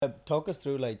Talk us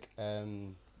through like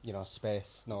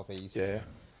space northeast Yeah,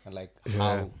 and like Yeah.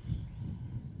 how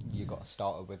you got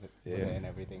started with yeah. it and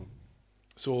everything.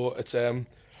 So it's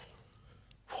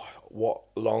what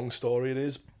a long story it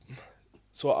is.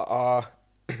 So I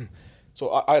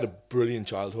had a brilliant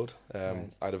childhood. Right.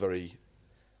 I had a very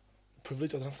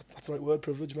privileged. I don't know if that's the right word.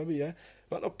 Privileged, maybe. Yeah,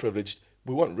 not privileged.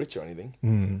 We weren't rich or anything.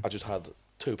 Mm. I just had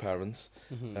two parents,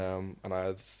 Mm-hmm. and I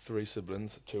had three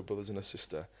siblings, two brothers and a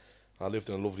sister. I lived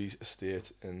in a lovely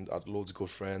estate and I had loads of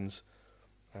good friends.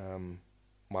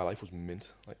 My life was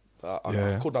mint. Like I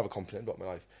Yeah. couldn't have a complaint about my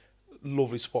life.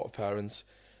 Lovely supportive parents.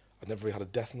 I never really had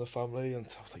a death in the family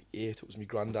until I was like 8. It was my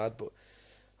granddad, but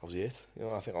I was 8.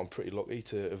 I think I'm pretty lucky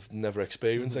to have never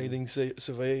experienced anything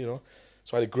severe.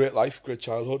 So I had a great life, great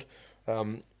childhood.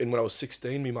 And when I was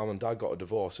 16, my mum and dad got a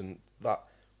divorce, and that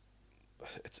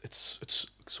it's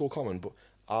so common. But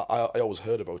I always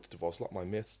heard about divorce. A lot of my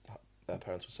mates, their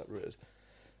parents were separated,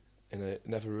 and it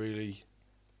never really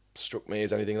struck me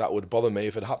as anything that would bother me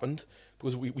if it happened,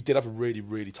 because we did have a really,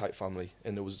 really tight family,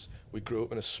 and we grew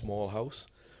up in a small house.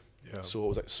 Yeah. So it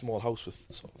was like a small house with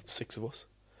sort of 6 of us.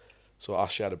 So I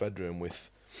shared a bedroom with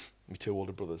my 2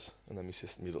 older brothers, and then my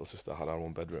little sister had her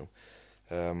own bedroom.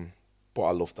 But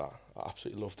I loved that. I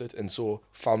absolutely loved it. And so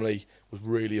family was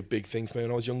really a big thing for me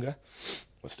when I was younger.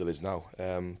 It still is now.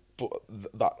 But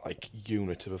that like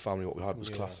unit of a family, what we had was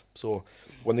class. So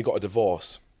when they got a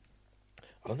divorce,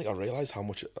 I don't think I realised how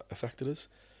much it affected us.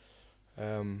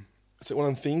 It's like one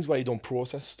of them things where you don't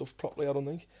process stuff properly, I don't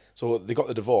think. So they got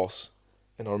the divorce,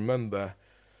 and I remember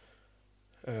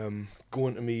going to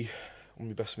one of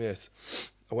my best mates.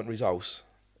 I went to his house,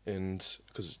 and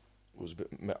because it was a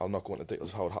bit, I'll not go into details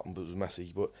of how it happened, but it was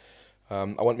messy. But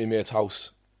I went to my mate's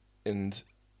house, and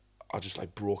I just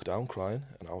like broke down crying,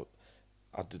 and I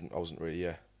wasn't really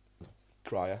a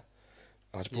crier.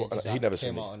 And I just broke, and he'd never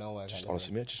seen me. Just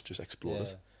honestly, mate, just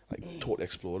exploded, like totally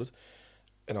exploded.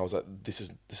 And I was like, this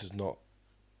is not.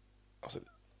 I was like,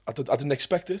 I didn't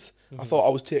expect it. I thought I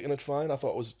was taking it fine. I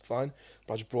thought it was fine,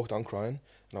 but I just broke down crying,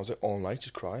 and I was like all night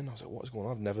just crying. I was like, what is going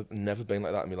on? I've never been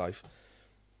like that in my life.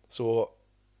 So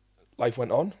life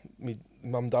went on. My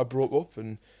mum and dad broke up,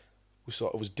 and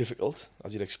it was difficult,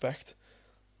 as you'd expect.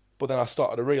 But then I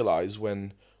started to realise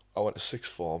when I went to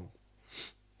sixth form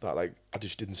that like I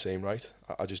just didn't seem right.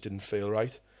 I just didn't feel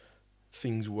right.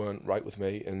 Things weren't right with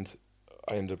me, and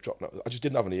I ended up dropping out. I just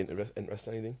didn't have any interest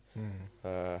in anything.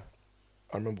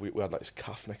 I remember we had like this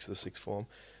cafe next to the sixth form,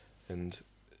 and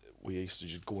we used to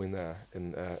just go in there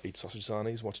and eat sausage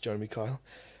sarnies, watch Jeremy Kyle,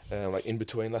 like in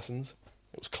between lessons.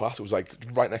 It was class. It was like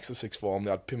right next to the sixth form.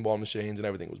 They had pinball machines and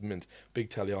everything. It was mint. Big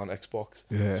telly on, Xbox.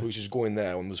 Yeah. So we used to just go in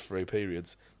there when there was free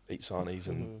periods, eat sarnies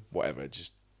and whatever,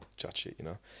 just chat shit,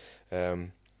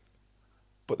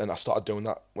 But then I started doing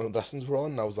that when the lessons were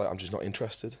on, and I was like, I'm just not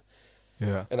interested.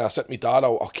 Yeah. And then I said to my dad,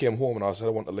 I came home and I said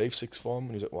I want to leave sixth form,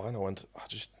 and he was like, why? And I went, I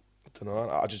don't know.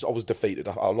 I was defeated.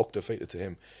 I looked defeated to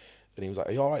him, and he was like,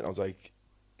 are you all right? And I was like,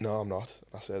 no, I'm not.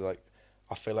 And I said, like,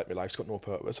 I feel like my life's got no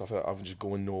purpose. I feel like I'm just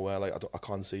going nowhere. Like I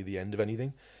can't see the end of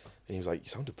anything. And he was like, you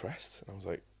sound depressed. And I was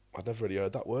like, I'd never really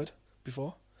heard that word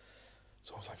before.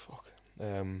 So I was like, fuck.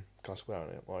 Can I swear on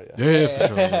it? Right, Yeah, for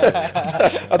sure.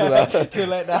 I don't know. Too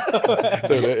late now.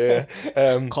 Too late,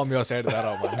 yeah. Call me outside of that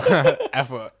out, man.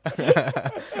 Effort.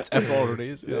 It's effort already.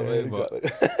 You know what I mean? But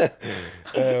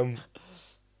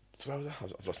Exactly.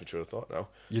 So I've lost my train of thought now.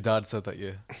 your dad said that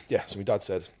you. Yeah, so my dad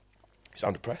said he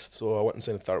sounded depressed, so I went and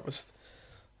seen a therapist.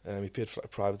 He paid for like, a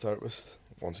private therapist.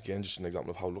 Once again, just an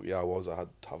example of how lucky I was. I had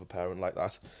to have a parent like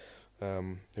that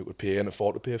who could pay and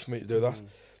afford to pay for me to do that.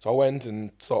 So I went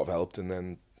and sort of helped, and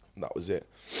then that was it.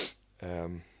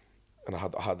 And I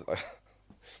had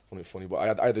funny,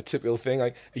 but I had the typical thing,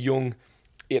 like a young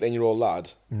 18-year-old lad,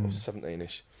 I was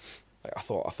 17-ish. Like I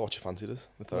thought you fancied us,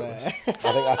 the therapist. Right. I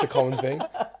think that's a common thing.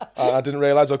 I didn't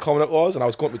realise how common it was, and I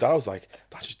was going to my dad. I was like,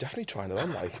 "Dad, she's definitely trying it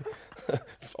on." Like,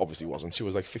 obviously wasn't. She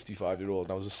was like 55-year-old,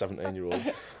 and I was a 17-year-old.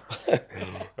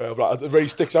 But it really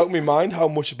sticks out in my mind how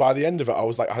much by the end of it, I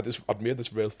was like, I'd made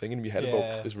this real thing in my head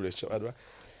about this relationship I had. Right?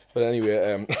 But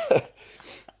anyway,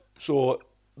 so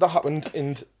that happened,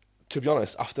 and to be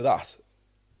honest, after that,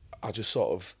 I just sort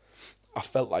of. I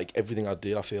felt like everything I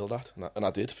did, I failed at, and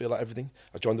I did fail at everything.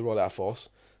 I joined the Royal Air Force,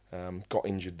 got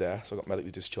injured there, so I got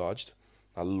medically discharged.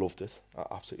 I loved it. I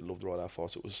absolutely loved the Royal Air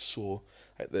Force. It was so,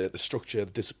 like, the structure,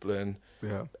 the discipline,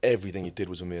 everything it did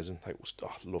was amazing. Like,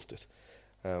 I loved it.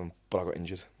 But I got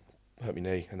injured, hurt my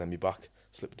knee, and then my back,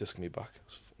 slipped a disc in my back. I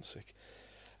was fucking sick.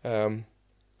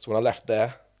 So when I left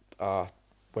there, I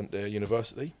went to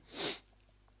university.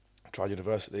 Tried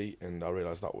university, and I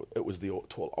realised that it was the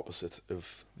total opposite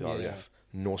of the RAF.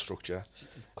 no structure,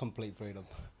 Complete freedom.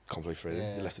 complete freedom.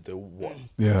 Yeah. You're left to do what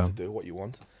Yeah. you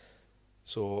want.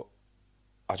 So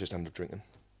I just ended up drinking,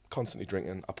 constantly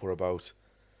drinking. I put about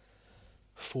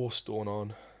 4 stone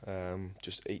on,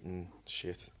 just eating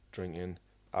shit, drinking,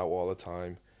 out all the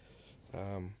time,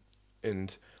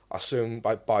 and I soon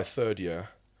by third year,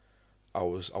 I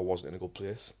wasn't in a good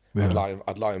place. Yeah.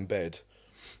 I'd lie in bed,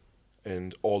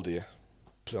 and all day,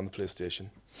 play on the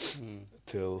PlayStation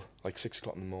till like 6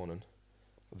 o'clock in the morning.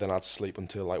 Then I'd sleep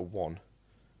until like 1,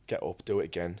 get up, do it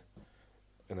again,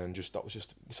 and then it's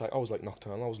like I was like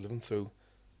nocturnal. I was living through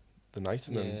the night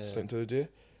and then sleeping through the day,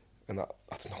 and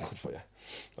that's not good for you.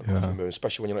 Not good for the mood,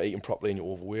 especially when you're not eating properly and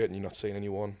you're overweight and you're not seeing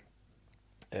anyone.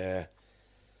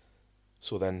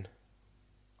 So then,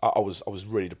 I was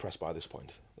really depressed by this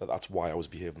point. That's why I was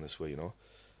behaving this way, you know.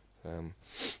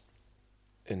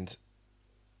 And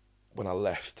when I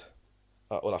left,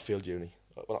 I failed uni.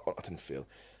 Well, I didn't fail.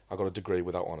 I got a degree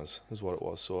without honours, is what it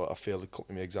was. So I failed a couple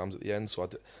of my exams at the end. So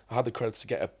I had the credits to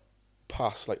get a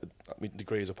pass, like my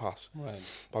degree is a pass. Right.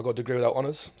 But I got a degree without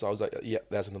honours. So I was like, yeah,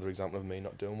 there's another example of me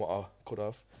not doing what I could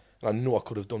have. And I know I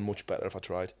could have done much better if I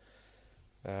tried.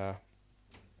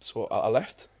 So I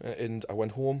left and I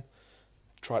went home,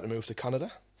 tried to move to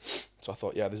Canada. So I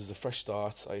thought, yeah, this is a fresh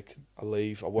start. Like, I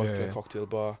leave, I worked in a cocktail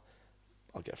bar,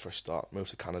 I'll get a fresh start, move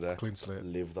to Canada, Clean slate.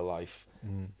 live the life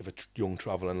of a young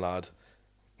travelling lad.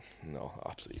 No,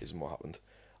 absolutely isn't what happened.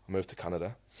 I moved to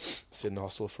Canada, stayed in the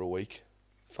hostel for a week,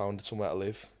 found somewhere to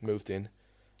live, moved in.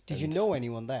 Did you know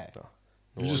anyone there? No.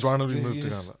 You just randomly You moved to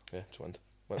just- Canada. Yeah, just went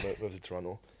to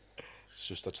Toronto. It's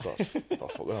just, I thought,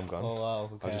 fuck it, I'm gone. Oh wow.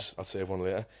 Okay. I'll save one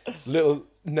later.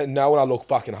 Now when I look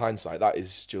back in hindsight, that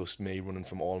is just me running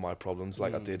from all my problems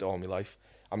like I did all my life.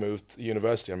 I moved to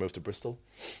university, I moved to Bristol.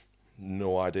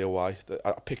 No idea why.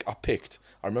 I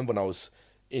remember when I was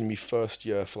in my first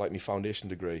year for like my foundation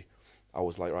degree, I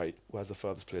was like, right, where's the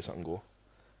furthest place I can go?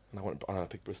 And I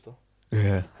picked Bristol.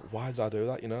 Yeah. Why did I do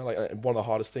that? You know, like one of the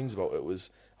hardest things about it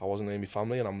was I wasn't in my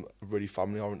family, and I'm a really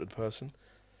family-oriented person.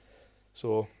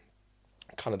 So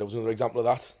Canada was another example of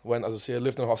that. Went, as I say,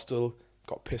 lived in a hostel,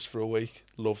 got pissed for a week,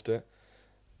 loved it,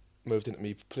 moved into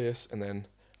my place, and then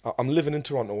I'm living in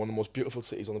Toronto, one of the most beautiful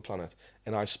cities on the planet,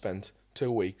 and I spent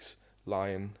 2 weeks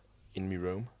lying in my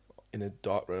room, in a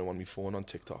dark room on my phone on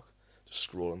TikTok, just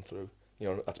scrolling through. You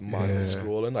know, that's mindless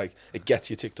scrolling. Like, it gets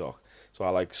you TikTok. So I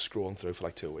like scrolling through for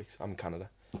like 2 weeks. I'm in Canada,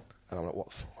 and I'm like, what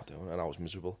the fuck am I doing? And I was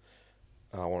miserable,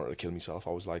 and I wanted to kill myself.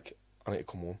 I was like, I need to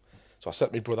come home. So I said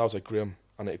to my brother, I was like, Graham,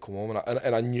 I need to come home.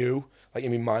 And I knew, like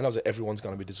in my mind, I was like, everyone's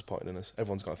going to be disappointed in this.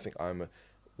 Everyone's going to think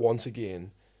once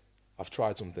again, I've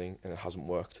tried something and it hasn't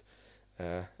worked.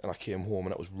 And I came home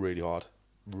and it was really hard.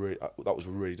 That was a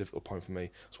really difficult point for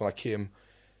me. So when I came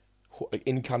like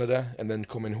in Canada and then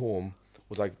coming home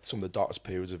was like some of the darkest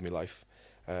periods of my life.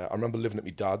 I remember living at my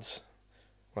dad's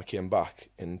when I came back,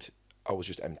 and I was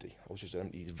just empty. I was just an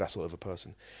empty vessel of a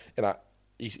person. And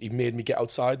he made me get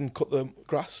outside and cut the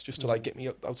grass just to like get me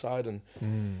outside. And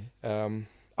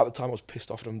at the time I was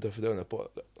pissed off at him for doing it,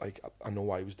 but like I know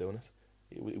why he was doing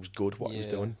it. It was good what he was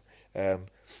doing.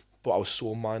 But I was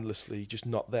so mindlessly just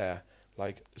not there.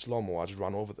 Like this lawnmower, I just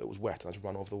ran over. It was wet, and I just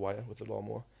ran over the wire with the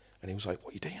lawnmower. And he was like,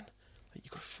 "What are you doing? Like, you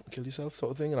could have fucking killed yourself,"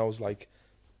 sort of thing. And I was like,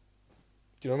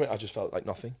 "Do you know what I mean?" I just felt like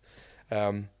nothing.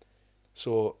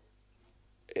 So,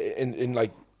 in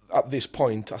like at this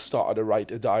point, I started to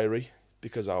write a diary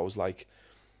because I was like,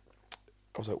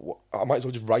 what? I might as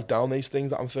well just write down these things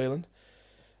that I'm feeling.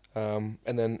 And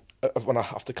then when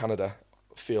after Canada,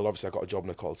 obviously I got a job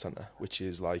in a call centre, which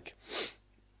is like,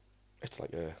 it's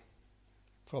like a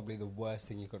Probably the worst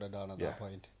thing you could have done at that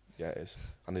point. Yeah, it is.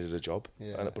 I needed a job,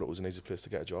 but it was an easy place to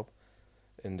get a job,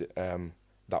 and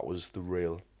that was the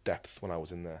real depth when I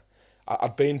was in there.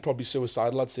 I'd been probably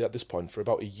suicidal, I'd say, at this point for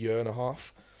about a year and a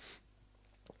half.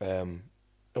 And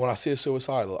when I say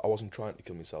suicidal, I wasn't trying to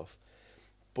kill myself,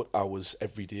 but I was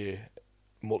every day,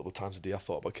 multiple times a day, I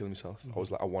thought about killing myself. I was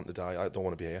like, I want to die. I don't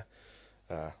want to be here,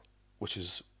 which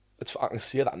is, I can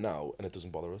say that now, and it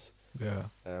doesn't bother us. Yeah.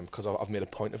 Because I've made a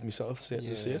point of myself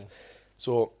to say it.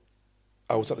 So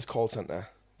I was at this call centre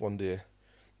one day,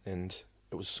 and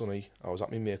it was sunny. I was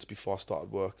at my mates before I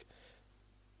started work.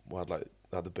 We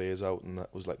had the beers out, and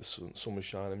that was like the sun was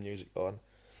shining, music on,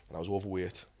 and I was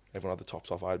overweight. Everyone had the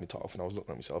tops off. I had my top off, and I was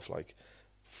looking at myself like,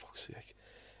 fuck's sake.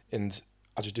 And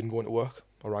I just didn't go into work.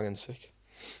 I rang in sick.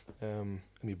 And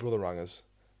my brother rang us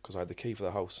because I had the key for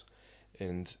the house,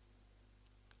 and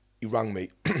he rang me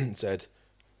and said,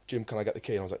 "Jim, can I get the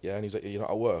key?" And I was like, "Yeah." And he was like, "You're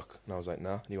not at work?" And I was like,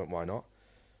 "Nah." And he went, "Why not?"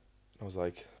 And I was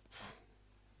like,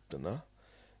 "Don't know."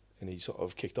 And he sort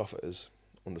of kicked off at us,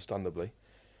 understandably.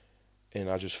 And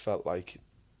I just felt like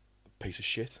piece of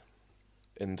shit.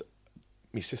 And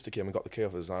my sister came and got the key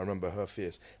off us, and I remember her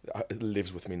face. It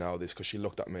lives with me now, this, because she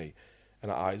looked at me,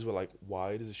 and her eyes were like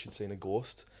wide as if she'd seen a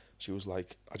ghost. She was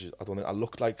like, I don't think I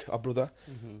looked like a brother.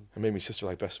 And me and my sister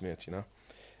were like best mates, you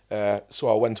know. So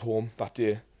I went home that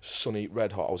day, sunny,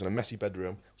 red hot. I was in a messy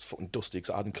bedroom. It was fucking dusty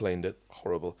because I hadn't cleaned it.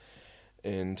 Horrible.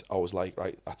 And I was like,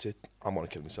 right, that's it. I'm going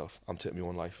to kill myself. I'm taking my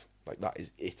own life. Like, that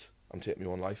is it. I'm taking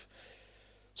my own life.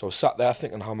 So I was sat there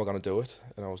thinking, how am I going to do it?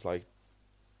 And I was like,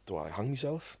 do I hang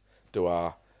myself?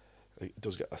 It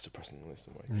does get less depressing than this,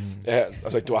 don't worry. I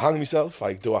was like, do I hang myself?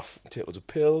 Like, do I take loads of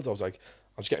pills? I was like,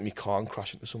 I'll just get in my car and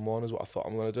crash into someone is what I thought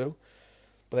I'm going to do.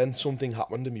 But then something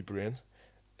happened in my brain,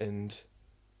 and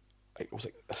it was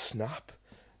like a snap.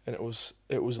 And it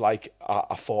was like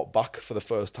I fought back for the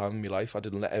first time in my life. I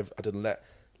didn't let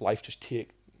life just take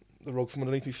the rug from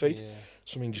underneath my feet. Yeah.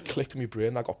 Something just clicked in my brain.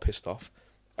 And I got pissed off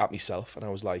at myself, and I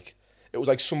was like, it was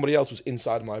like somebody else was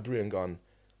inside my brain going,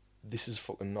 this is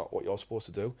fucking not what you're supposed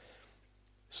to do.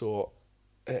 So,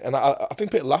 and I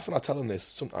think people laugh when I tell them this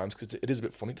sometimes because it is a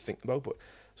bit funny to think about. But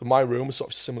so my room was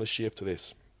sort of similar shape to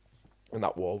this, and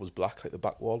that wall was black, like the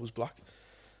back wall was black.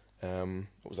 It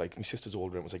was like my sister's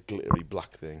old room was a glittery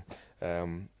black thing,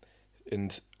 and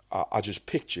I just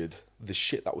pictured the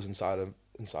shit that was inside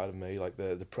of me, like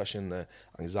the depression, the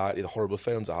anxiety, the horrible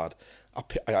feelings I had.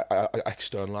 I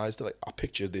externalized it. Like, I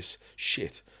pictured this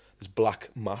shit, this black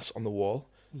mass on the wall,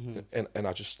 and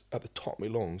I just, at the top of my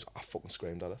lungs, I fucking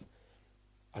screamed at it.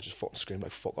 I just fucking screamed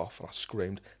like fuck off, and I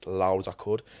screamed as loud as I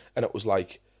could, and it was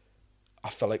like I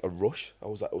felt like a rush. I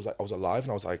was alive,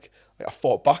 and I was like I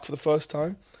fought back for the first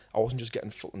time. I wasn't just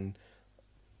getting fucking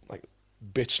like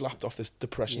bitch slapped off this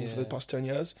depression for the past 10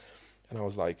 years. And I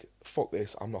was like, fuck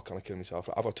this, I'm not gonna kill myself.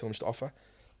 I've got too much to offer.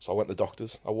 So I went to the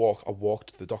doctors. I walked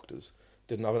to the doctors.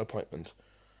 Didn't have an appointment.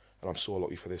 And I'm so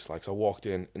lucky for this. Like, so I walked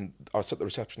in and I said to the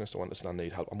receptionist, I went, listen, I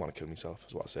need help. I'm gonna kill myself,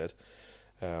 is what I said.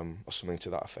 Or something to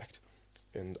that effect.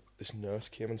 And this nurse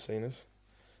came and seen us.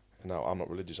 And now I'm not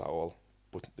religious at all,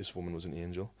 but this woman was an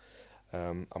angel.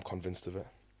 I'm convinced of it.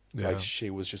 Yeah. Like, she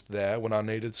was just there when I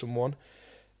needed someone.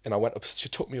 And I went up, she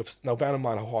took me up. Now, bear in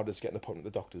mind how hard it is getting an appointment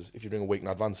at the doctors if you ring a week in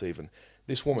advance even.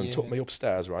 This woman took me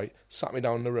upstairs, right, sat me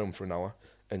down in the room for an hour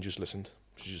and just listened.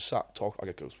 She just sat, talked, I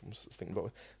get goosebumps thinking about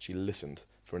it. She listened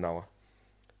for an hour.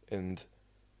 And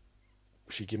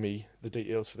she gave me the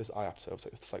details for this IAP service,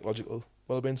 like the psychological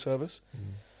wellbeing service.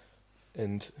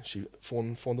 And she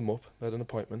phoned them up, made an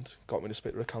appointment, got me to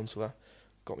speak to a counsellor,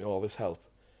 got me all this help.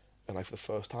 And like, for the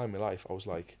first time in my life, I was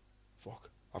like, fuck,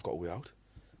 I've got a way out.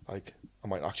 Like, I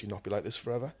might actually not be like this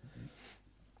forever.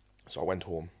 So I went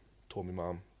home, told my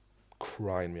mum,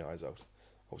 crying my eyes out.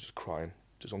 I was just crying,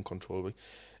 just uncontrollably.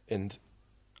 And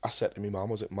I said to my mum,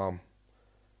 I was like, Mum,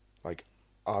 like,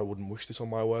 I wouldn't wish this on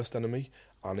my worst enemy.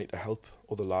 I need to help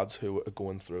other lads who are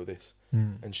going through this.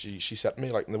 And she said to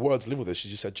me, like, in the words live with this, she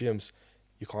just said, James,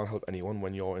 you can't help anyone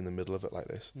when you're in the middle of it like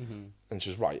this. And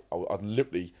she's right. I'd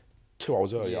literally, 2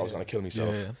 hours earlier, I was going to kill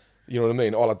myself. Yeah. You know what I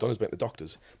mean? All I'd done is been to the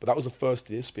doctors. But that was the first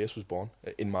day Space was born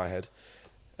in my head.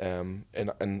 And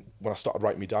when I started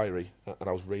writing my diary, and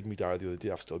I was reading my diary the other day,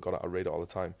 I've still got it, I read it all the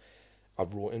time. I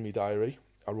wrote in my diary,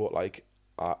 I wrote like,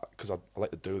 because I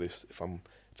like to do this if I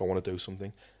want to do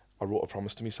something, I wrote a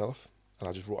promise to myself. And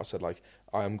I just wrote, I said like,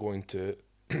 I'm going to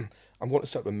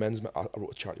set up a men's, I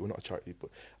wrote a charity, we're not a charity, but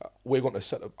I'm going to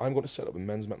set up a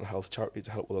men's mental health charity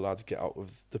to help other lads get out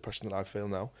of the depression that I feel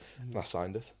now. And I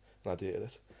signed it, and I dated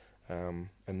it. And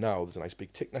now there's a nice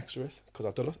big tick next to it because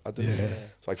I've done it. Yeah.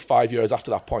 So like 5 years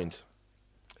after that point,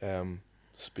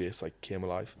 Space like came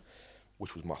alive,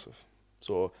 which was massive.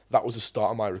 So that was the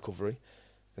start of my recovery.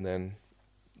 And then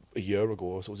a year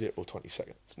ago, so it was April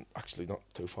 22nd. It's actually not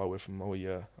too far away from our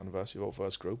year anniversary of our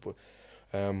first group, but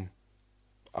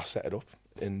I set it up,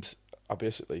 and I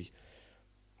basically,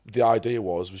 the idea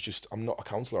was just, I'm not a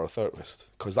counsellor or a therapist,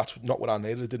 because that's not what I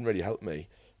needed. It didn't really help me.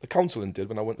 The counselling did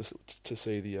when I went to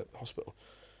see the hospital.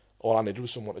 All I needed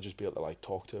was someone to just be able to like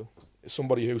talk to. It's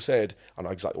somebody who said, I know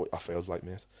exactly what I feels like,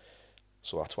 mate.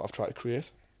 So that's what I've tried to create.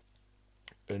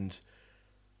 And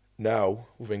now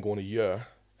we've been going a year,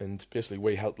 and basically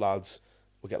we help lads,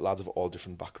 we get lads of all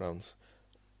different backgrounds,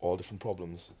 all different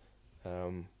problems,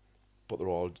 but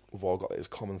we've all got this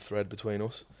common thread between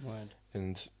us. Right.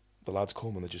 And the lads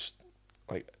come and they just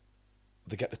like,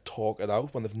 they get to talk it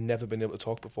out when they've never been able to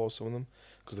talk before, some of them,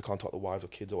 because they can't talk to wives or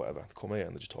kids or whatever. They come here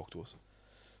and they just talk to us.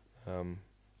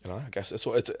 I guess it's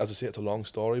as I say, it's a long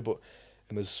story, but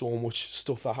and there's so much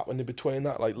stuff that happened in between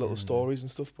that, like little stories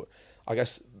and stuff. But I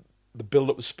guess the build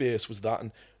up of Space was that,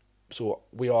 and so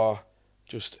we are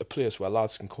just a place where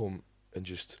lads can come and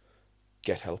just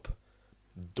get help.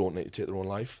 Don't need to take their own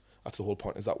life. That's the whole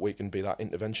point, is that we can be that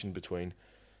intervention between.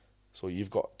 So you've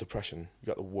got depression, you've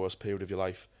got the worst period of your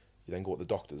life, you then go to the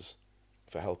doctors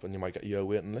for help, and you might get a year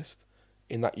waiting list.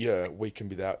 In that year, we can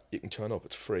be there. You can turn up,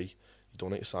 it's free, you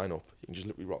don't need to sign up, you can just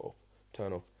literally rock up,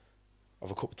 turn up,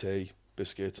 have a cup of tea,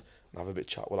 biscuit, and have a bit of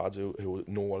chat with lads who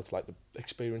know what it's like to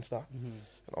experience that. And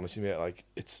honestly, mate, like,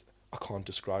 I can't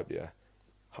describe to you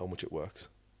how much it works.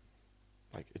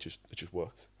 Like, it just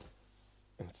works,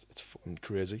 and it's fucking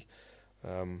crazy.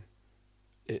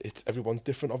 It's everyone's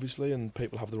different, obviously, and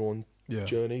people have their own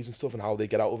journeys and stuff and how they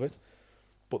get out of it.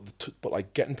 But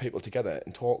like, getting people together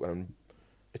and talking, and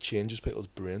it changes people's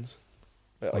brains.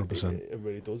 Like, 100%. it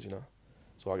really does, you know.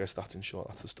 So I guess that's, in short,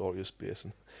 that's the story of Space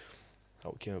and how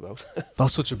it came about.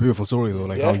 That's such a beautiful story, though.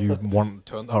 Like, how you want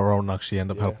to turn that around and actually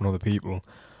end up Yeah. helping other people.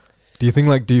 Do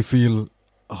you feel?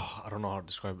 I don't know how to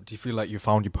describe it. Do you feel like you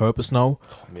found your purpose now,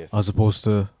 Mate, as opposed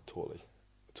to? Totally.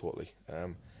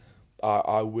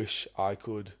 I wish I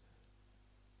could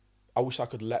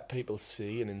let people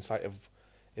see an insight of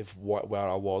where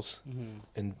I was,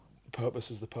 and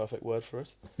purpose is the perfect word for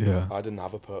it. Yeah. I didn't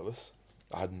have a purpose.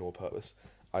 I had no purpose.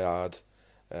 I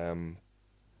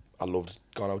loved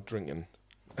going out drinking,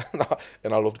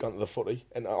 and I loved going to the footy.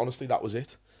 And honestly, that was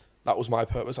it. That was my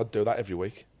purpose. I'd do that every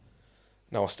week.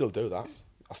 Now I still do that.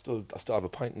 I still have a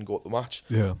pint and go to the match.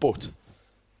 Yeah. But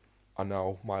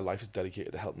now my life is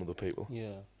dedicated to helping other people.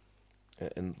 Yeah.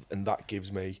 And that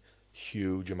gives me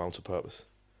huge amounts of purpose.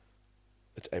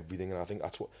 It's everything, and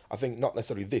I think not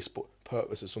necessarily this, but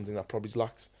purpose is something that probably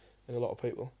lacks in a lot of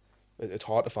people. It's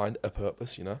hard to find a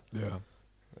purpose, you know. Yeah.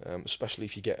 Especially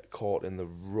if you get caught in the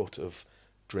rut of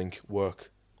drink, work.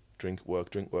 Do you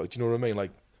know what I mean?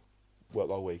 Like, work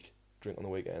all week, drink on the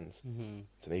weekends.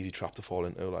 It's an easy trap to fall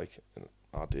into. Like, and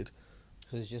I did.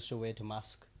 So it's just a way to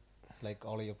mask, like,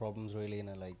 all of your problems, really,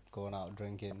 and like going out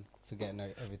drinking, forgetting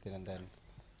everything, and then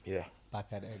Yeah. back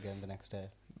at it again the next day.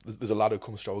 There's a lad who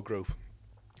comes to our group,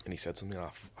 and he said something, and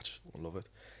I just love it.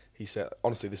 He said,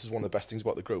 honestly, this is one of the best things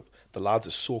about the group. The lads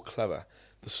are so clever.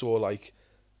 They're so, like,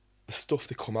 the stuff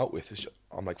they come out with is just,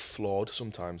 I'm like, flawed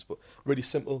sometimes, but really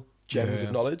simple gems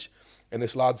of knowledge. And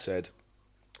this lad said,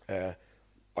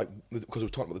 like, because we were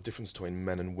talking about the difference between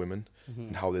men and women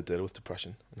and how they deal with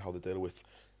depression and how they deal with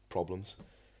problems.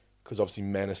 Because obviously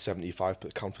men are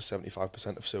account for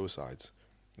 75% of suicides,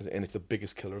 and it's the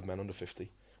biggest killer of men under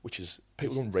 50, which is,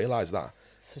 people don't realise that.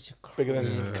 Such a Bigger than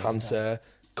crazy cancer,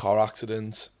 car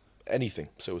accidents, anything.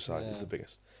 Suicide is the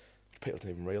biggest, which people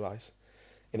don't even realise.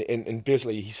 And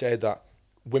basically, he said that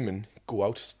women go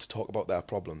out to talk about their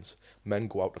problems, men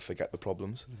go out to forget the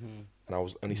problems.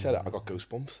 And he said it, I got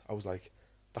goosebumps. I was like,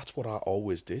 that's what I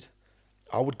always did.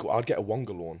 I'd get a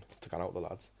Wonga loan to go out with the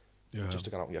lads, just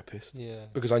to go out and get pissed. Yeah.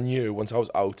 Because I knew once I was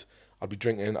out, I'd be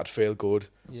drinking, I'd feel good,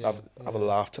 Yeah, have a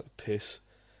laugh, take a piss,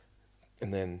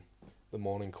 and then the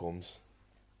morning comes,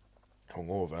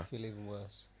 hungover. Feel even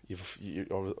worse. You've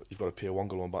got to pay a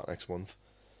Wonga loan back next month.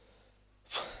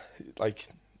 Like,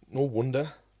 no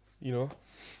wonder, you know.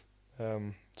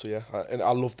 So yeah, and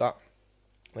I love that.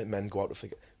 Like, men go out to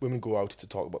forget, women go out to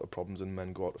talk about the problems, and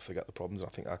men go out to forget the problems. And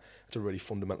I think it's a really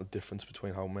fundamental difference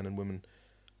between how men and women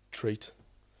treat.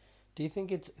 Do you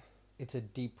think it's a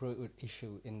deep-rooted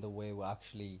issue in the way we're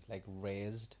actually, like,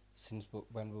 raised since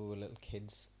when we were little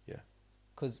kids? Yeah.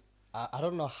 Because I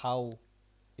don't know how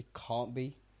it can't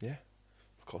be. Yeah,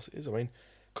 of course it is. I mean,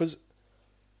 because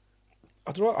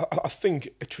I don't know. I think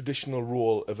a traditional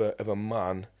role of a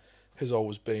man has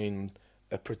always been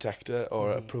a protector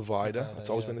or a provider. It's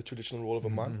always been the traditional role of a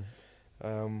man,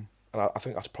 and I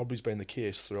think that's probably been the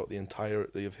case throughout the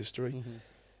entirety of history.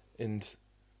 And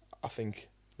I think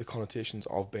the connotations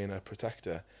of being a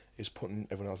protector is putting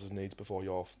everyone else's needs before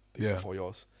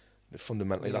yours.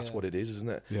 Fundamentally, that's what it is, isn't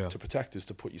it? Yeah. To protect is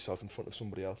to put yourself in front of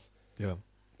somebody else. Yeah.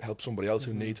 Help somebody else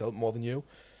who needs help more than you.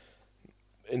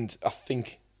 And I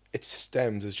think it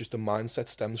stems, as just the mindset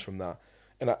stems from that.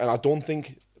 And I don't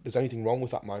think there's anything wrong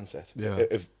with that mindset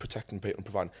of protecting people and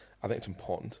providing. I think it's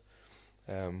important.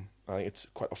 I think it's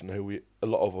quite often a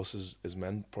lot of us as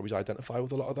men probably identify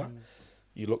with a lot of that.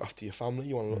 You look after your family,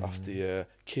 you want to look after your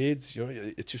kids, you know,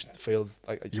 it just feels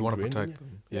like it's You want to ingrained in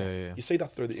protect you. them. Yeah. You see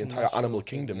that through the It's a entire natural animal thing,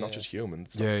 kingdom, not just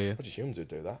humans. Not just humans who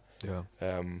do that. Yeah.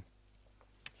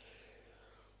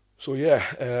 So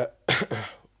yeah.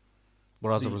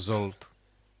 But as a result,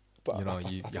 But you know, I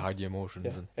you hide your emotions.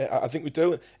 Yeah. And I think we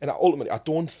do, and ultimately, I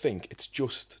don't think it's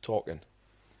just talking.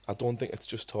 I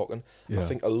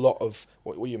think a lot of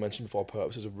what you mentioned before,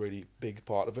 purpose, is a really big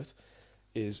part of it.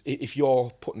 Is if you're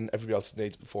putting everybody else's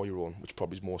needs before your own, which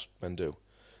probably most men do,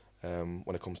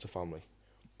 when it comes to family,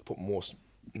 they put most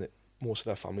most of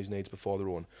their family's needs before their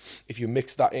own. If you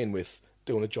mix that in with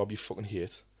doing a job you fucking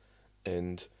hate,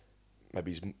 and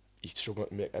maybe you're struggling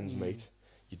to make ends meet,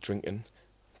 you're drinking,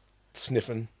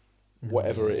 sniffing,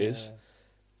 whatever it is,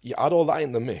 you add all that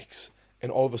in the mix,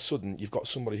 and all of a sudden you've got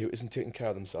somebody who isn't taking care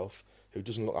of themselves, who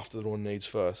doesn't look after their own needs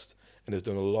first, and has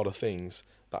done a lot of things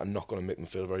that are not going to make them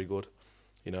feel very good.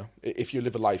 You know, if you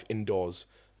live a life indoors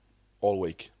all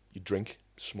week, you drink,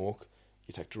 smoke,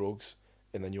 you take drugs,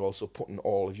 and then you're also putting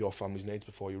all of your family's needs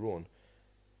before your own,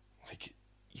 like,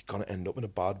 you're going to end up in a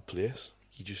bad place.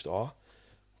 You just are.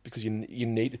 Because you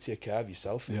need to take care of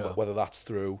yourself, whether that's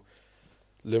through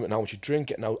limiting how much you drink,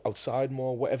 getting outside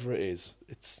more, whatever it is.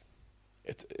 It's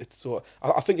so.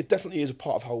 I think it definitely is a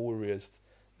part of how we're raised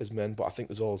as men, but I think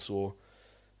there's also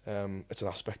it's an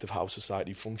aspect of how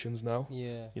society functions now.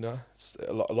 Yeah. You know, it's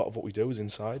a lot of what we do is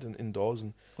inside and indoors,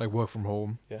 and Like work from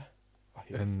home. yeah, I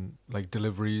hear And like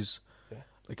deliveries. Yeah.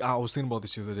 Like I was thinking about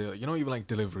this the other day. You know, even like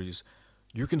deliveries,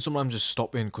 you can sometimes just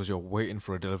stop in because you're waiting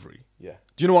for a delivery. yeah,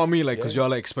 Do you know what I mean? Like, because Yeah. you're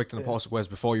like expecting a parcel, whereas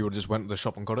before you would just went to the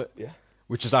shop and got it. yeah.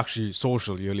 Which is actually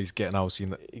social. You're at least getting out,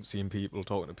 seeing people,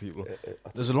 talking to people.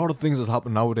 That's There's a lot of things that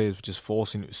happen nowadays which is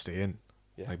forcing you to stay in.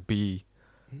 Yeah. Like be.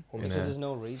 Hundred in Because a- there's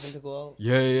no reason to go out.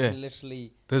 Yeah, yeah, You yeah. can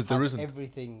literally There have isn't.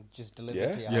 everything just delivered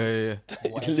Yeah. to your Yeah, house. yeah,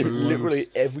 yeah. Whatever. Foods, literally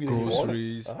everything you want.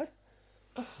 groceries. Aye.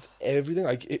 It's everything.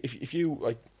 Like if you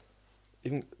like,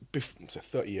 even say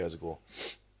 30 years ago,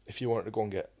 if you wanted to go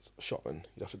and get shopping,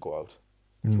 you'd have to go out.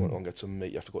 If you want to go and get some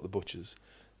meat, you have to go to the butcher's.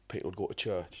 People would go to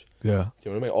church. Yeah, Do you know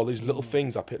what I mean? All these little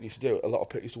things that people used to do. A lot of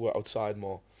people used to work outside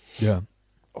more. yeah.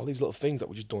 All these little things that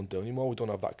we just don't do anymore. We don't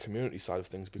have that community side of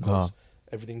things because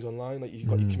everything's online. Like you've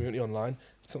got your community online.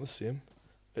 It's not the same.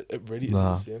 It really isn't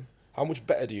the same. How much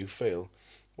better do you feel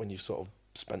when you've sort of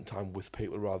spent time with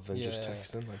people rather than just Yeah.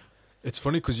 texting? Like, It's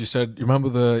funny because you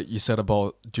remember you said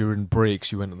about during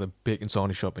breaks you went to the bacon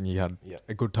sarnie shop and you had Yeah.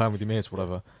 a good time with your mates,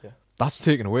 whatever. Yeah. That's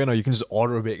taken away now. You can just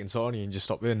order a bacon sarnie and just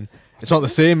stop in. It's not the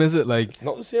same, is it? Like, it's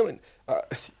not the same. I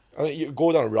mean, you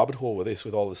go down a rabbit hole with this,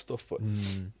 with all this stuff, but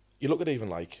you look at even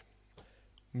like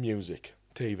music,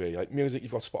 TV. Like music,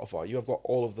 you've got Spotify. You have got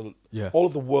all of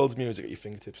the world's music at your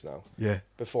fingertips now. yeah,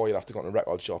 Before you'd have to go to a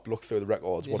record shop, look through the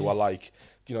records. What do I like?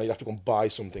 You know, you'd have to go and buy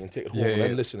something and take it home and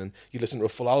then listen. And you listen to a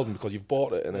full album because you've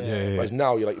bought it. And then, whereas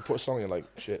now you put a song and you're like,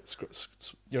 shit,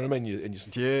 you know what I mean? You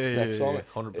listen to the next song.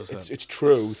 100%. It's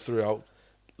true throughout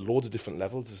loads of different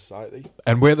levels of society.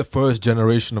 And we're the first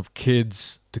generation of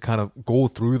kids to kind of go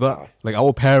through that. Aye. Like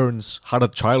our parents had a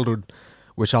childhood,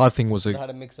 which I think was They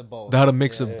had a mix of both. they had a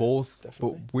mix Yeah. of both.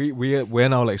 definitely. But we're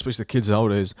now like, especially the kids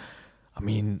nowadays. I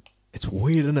mean, it's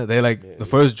weird, isn't it? They like the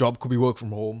first job could be work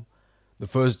from home. The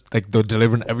first they're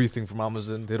delivering everything from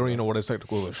Amazon. They don't even know what it's like to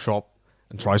go to a shop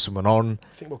and try something on.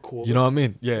 Think about COVID. You know what I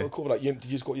mean? Yeah. Think about COVID, like, did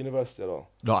you just go to university at all?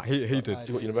 No, he did.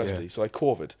 You got university. Yeah. So like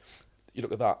COVID, you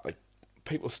look at that, like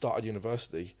people started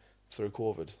university through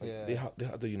COVID. Like, Yeah. they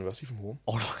had the university from home.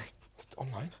 Online. It's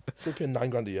online. Still paying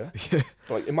 $9,000 a year.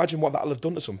 But like, imagine what that'll have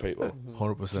done to some people.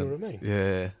 100%. Do you know what I mean?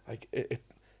 Yeah. Like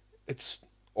it's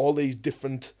all these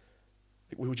different.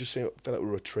 Like, we were just saying, felt like we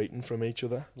were retreating from each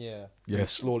other. Yeah. We're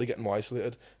Yes. slowly getting more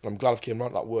isolated. And I'm glad I've came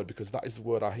around to that word because that is the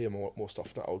word I hear most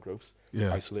often at our groups.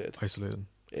 Yeah. Isolated. Isolated.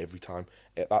 Every time.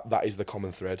 That is the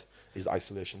common thread. Is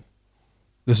isolation.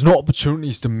 There's no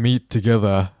opportunities to meet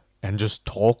together and just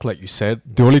talk, like you said.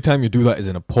 The only time you do that is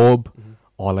in a pub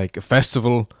or like a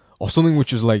festival or something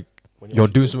which is like When you're off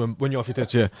your doing tits. something when you're off your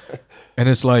tits, yeah. And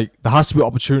it's like there has to be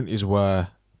opportunities where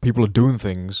people are doing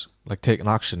things like taking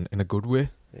action in a good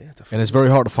way. Yeah, definitely. And it's very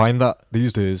hard to find that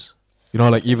these days. You know,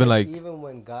 like even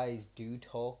when guys do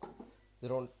talk, they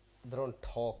don't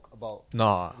talk about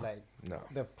nah. like No.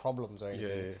 the problems or anything.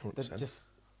 Yeah, They 100%.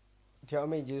 just, do you know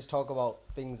what I mean? You just talk about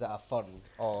things that are fun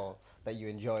or that you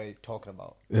enjoy talking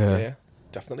about. Yeah.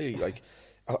 Definitely. Like,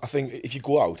 I think if you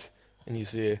go out and you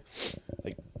say,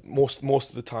 like, most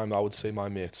of the time, I would say my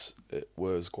mates, it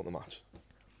was going to the match.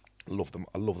 I love them.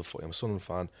 I love the footy. I'm a Sunderland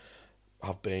fan.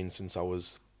 I've been since I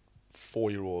was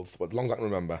 4-year-old, but as long as I can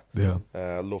remember. Yeah.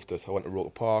 I loved it. I went to Roker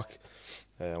Park.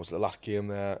 I was at the last game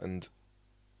there, and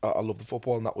I loved the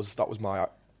football, and that was my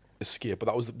escape. But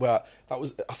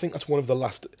I think that's one of the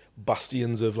last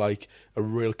bastions of like a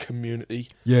real community.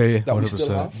 Yeah, That we still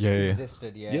 100%. have. Yeah, yeah.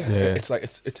 Existed, yeah. Yeah, Yeah. it's like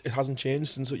it hasn't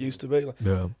changed since it used to be. Like,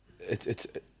 Yeah. it's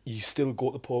you still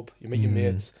go to the pub, you meet your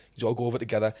mates, you all go over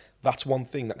together. That's one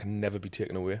thing that can never be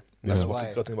taken away. And that's Yeah. what's a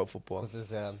Why? good thing about football. Because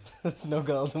there's no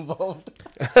girls involved.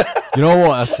 You know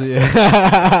what? I see.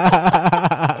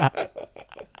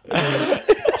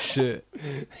 Shit.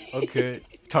 Okay.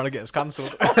 Trying to get us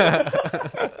cancelled.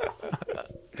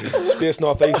 Space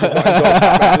Northeast does not endorse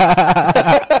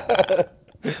that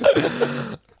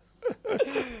message.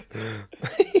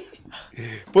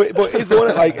 but is the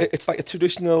one like it's like a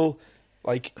traditional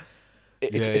like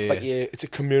it's like yeah. it's a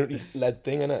community led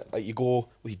thing, isn't it? Like you go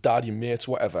with your dad, your mates,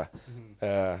 whatever,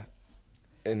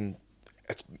 and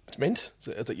it's mint.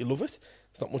 It's like you love it.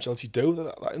 There's not much else you do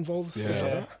that involves stuff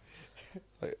like Yeah.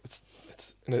 that.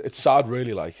 Like it's sad,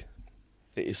 really. Like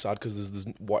it is sad because there's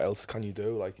what else can you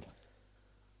do? Like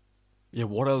Yeah,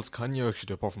 what else can you actually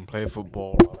do apart from play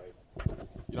football?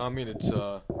 You know what I mean? It's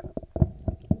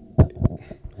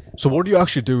So what do you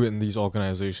actually do in these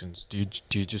organisations? Do you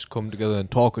just come together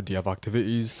and talk, or do you have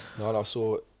activities? no.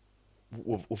 So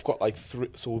we've got like three.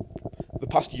 So the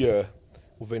past year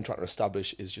we've been trying to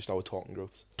establish is just our talking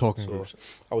groups. Talking So groups.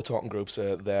 our talking groups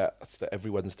are there. That's every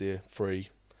Wednesday, free,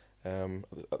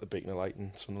 at the Beacon of Light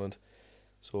in Sunderland.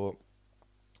 So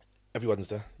every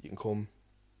Wednesday you can come,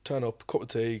 turn up, cup of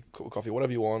tea, cup of coffee,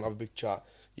 whatever you want, have a big chat.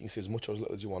 You can say as much or as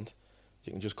little as you want.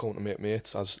 You can just come to make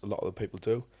mates, as a lot of the people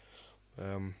do,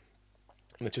 and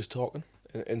it's just talking.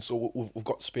 And so we've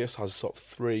got Space has sort of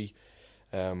three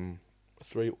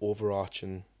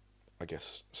overarching, I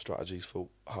guess, strategies for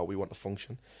how we want to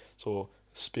function. So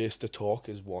Space to Talk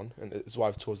is one, and it's why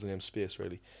I've chosen the name Space,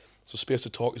 really. So Space to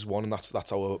Talk is one, and that's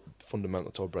our fundamental,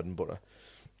 that's our bread and butter.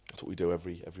 That's what we do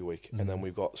every week. And then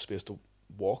we've got Space to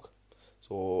Walk.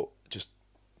 So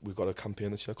we've got a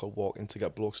campaign this year called Walking to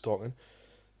Get Blokes Talking,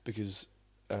 because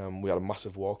we had a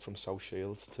massive walk from South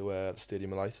Shields to the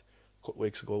Stadium of Light a couple of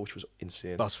weeks ago, which was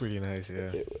insane. That's really nice,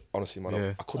 yeah. Honestly, man,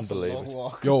 Yeah. I couldn't That's a believe long it.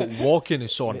 walk. Yo, walking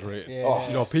is so underrated. Yeah. Oh.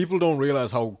 You know, people don't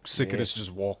realise how sick it Yeah. is to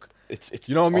just walk. It's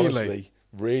You know what I mean? honestly Like,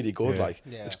 really good. Yeah. Like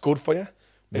Yeah. it's good for you.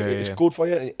 Yeah, It's yeah. good for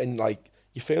you, and like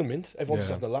you feel mint. Everyone's just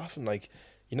Yeah. having a laugh, and like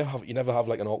you never have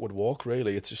like an awkward walk.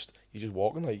 Really, it's just you're just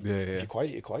walking. Like Yeah, if yeah. you're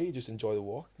quiet, you're quiet. You just enjoy the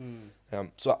walk. Hmm.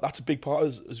 So that's a big part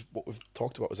is what we've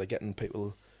talked about, is like getting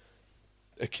people,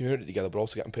 a community together, but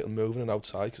also getting people moving and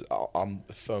outside. Because I'm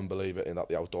a firm believer in that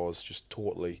the outdoors just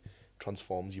totally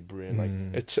transforms your brain. Like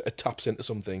it taps into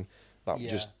something that Yeah.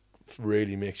 just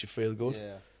really makes you feel good.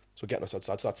 Yeah. So getting us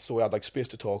outside. So we had like Space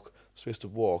to Talk, Space to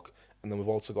Walk, and then we've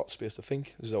also got Space to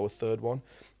Think. This is our third one,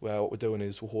 where what we're doing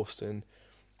is we're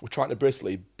trying to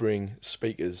basically bring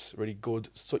speakers, really good,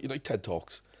 so you know, like TED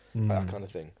Talks, like that kind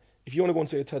of thing. If you want to go and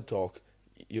see a TED Talk,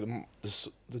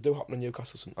 they do happen in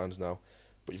Newcastle sometimes now,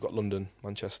 but you've got London,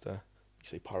 Manchester, you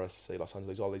say Paris, say Los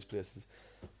Angeles, all these places.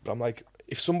 But I'm like,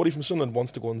 if somebody from Sunderland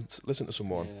wants to go and listen to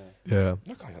someone, Yeah. Yeah, I'm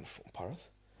not going to fucking Paris.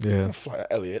 I'm yeah. going to fly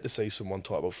to LA to see someone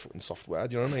talk about fucking software.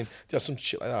 Do you know what I mean? There's some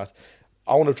shit like that.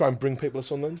 I want to try and bring people to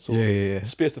Sunderland. So Yeah.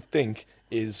 Space to Think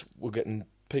is we're getting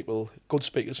people, good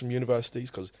speakers from universities,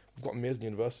 because we've got amazing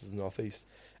universities in the North East,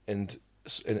 and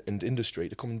industry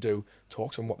to come and do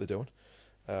talks on what they're doing.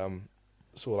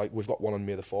 So like we've got one on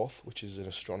May the 4th, which is an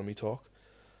astronomy talk.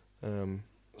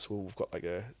 So we've got like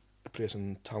a place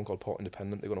in town called Port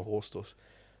Independent. They're going to host us,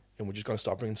 and we're just going to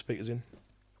start bringing speakers in.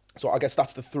 So I guess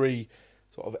that's the three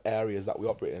sort of areas that we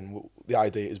operate in. The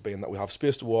idea is being that we have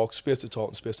Space to Walk, Space to Talk,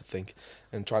 and Space to Think,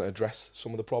 and trying to address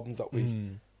some of the problems that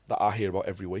that I hear about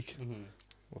every week.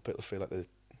 What people feel like they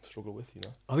struggle with, you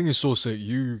know. I think it's so sick.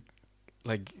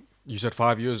 You said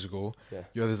 5 years ago, Yeah.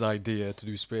 you had this idea to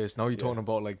do space. Now you're Yeah. talking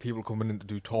about like people coming in to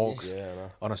do talks Yeah, I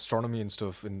know. on astronomy and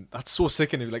stuff, and that's so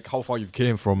sick. And like how far you've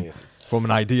came from Yes, it's- from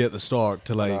an idea at the start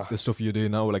to like Nah. the stuff you're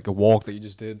doing now, like a walk that you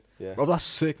just did. Yeah. Bro, that's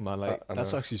sick, man. Like I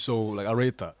that's know. actually so like I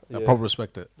rate that. I Yeah. probably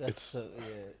respect it. That's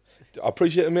I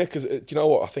appreciate it, mate, because do you know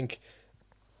what? I think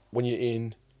when you're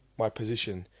in my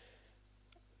position,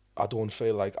 I don't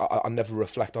feel like I never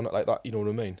reflect on it like that. You know what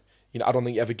I mean? You know, I don't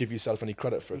think you ever give yourself any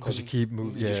credit for it Because you keep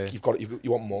moving. Yeah. you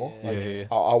want more. Yeah. Like, Yeah.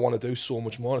 I want to do so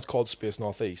much more. It's called Space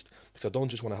North East because I don't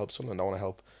just want to help Sunderland. I want to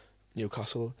help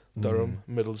Newcastle, Durham,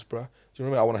 Middlesbrough. Do you know what I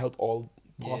mean? I want to help all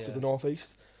parts of Yeah. the North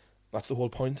East. That's the whole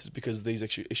point, is because these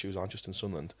issues aren't just in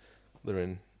Sunderland; they're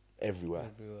in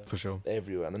everywhere. For sure.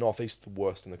 Everywhere. And the North East is the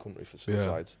worst in the country for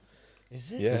suicides. Is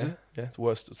it? Yeah, Is it? yeah, it's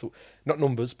worst. So not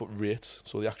numbers, but rates.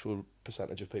 So the actual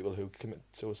percentage of people who commit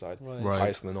suicide Right. is Right.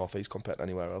 highest in the North East compared to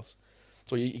anywhere else.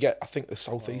 So you get, I think the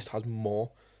South East has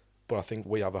more, but I think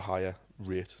we have a higher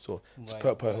rate. So it's Right, per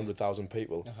right. 100,000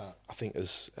 people. Uh-huh. I think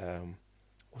there's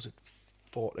was it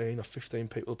 14 or 15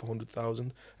 people per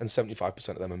 100,000, and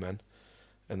 75% of them are men.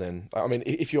 And then I mean,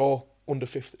 if you're under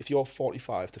 50, if you're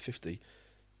 45 to 50,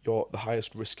 the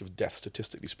highest risk of death,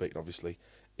 statistically speaking, obviously,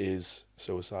 is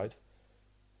suicide.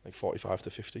 Like 45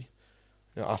 to 50.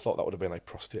 You know, I thought that would have been like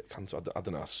prostate cancer. I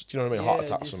don't know. Do you know what I mean? Heart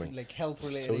attack or just, something. like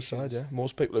health-related Suicide, issues. yeah.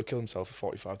 Most people who kill themselves are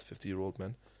 45 to 50-year-old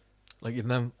men. Like in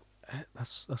them,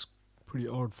 that's pretty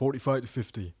hard. 45 to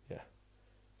 50.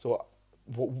 So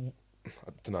I don't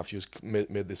know if you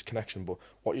made this connection, but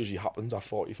what usually happens at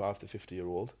 45 to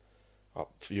 50-year-old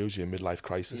usually a midlife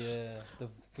crisis. Yeah, they've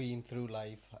been through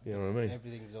life. You know what I mean?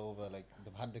 Everything's over. Like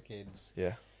they've had the kids.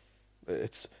 Yeah.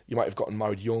 You might have gotten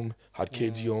married young, had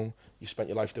kids young. You spent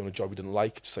your life doing a job you didn't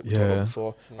like, just like we talked about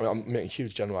before. Yeah. I mean, I'm making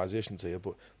huge generalisations here,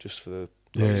 but just for the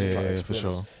Yeah, purpose of trying to for explain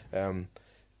sure. it.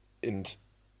 And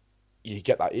you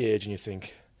get that age and you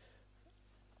think,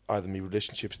 either my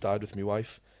relationship's died with my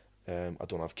wife, I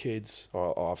don't have kids,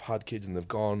 or I've had kids and they've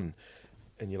gone,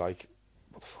 and you're like,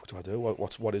 what the fuck do I do?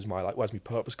 What is my, like, where's my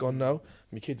purpose gone now?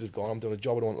 My kids have gone, I'm doing a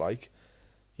job I don't like.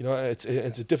 You know, it's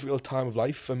a difficult time of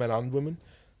life for men and women,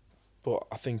 but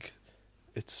I think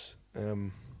it's,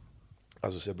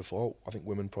 as I said before, I think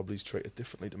women probably treat it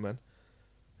differently to men,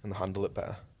 and they handle it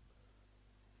better,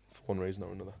 for one reason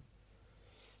or another.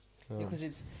 Because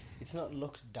it's not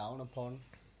looked down upon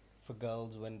for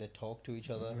girls when they talk to each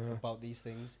other about these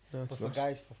things. No, but it's for not.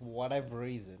 guys, for whatever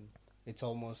reason, it's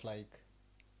almost like,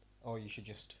 oh, you should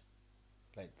just,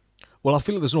 like... Well, I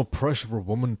feel like there's no pressure for a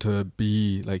woman to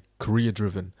be like career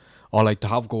driven, or like to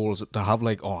have goals, to have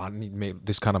like, oh, I need to make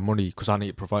this kind of money because I need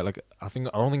to provide. Like, I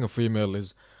don't think a female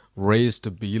is raised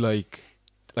to be like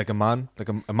a man. Like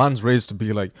a man's raised to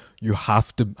be like, you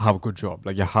have to have a good job.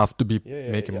 Like you have to be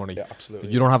making money. Yeah, absolutely.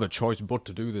 Like, you don't have a choice but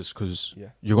to do this because Yeah.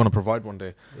 you're going to provide one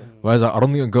day. Yeah. Whereas I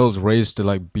don't think a girl's raised to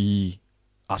like be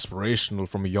aspirational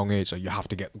from a young age. Like you have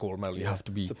to get gold medal. You have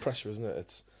to be. It's the pressure, isn't it?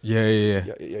 It's Yeah.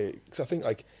 Because I think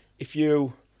like if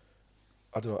you,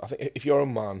 I don't know. I think if you're a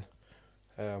man,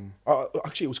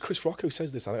 actually it was Chris Rock who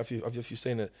says this. I don't know if you've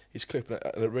seen his clip,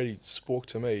 and it really spoke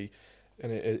to me.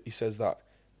 And he says that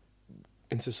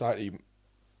in society,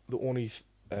 the only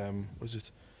what is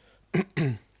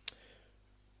it?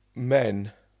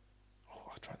 Men. Oh,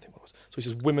 I'm trying to think what it was. So he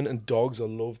says women and dogs are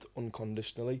loved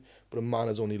unconditionally, but a man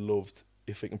is only loved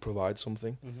if he can provide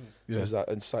something. Yeah. Is that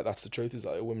that's the truth? Is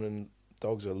that a women and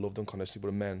dogs are loved unconditionally, but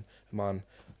a man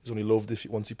is only loved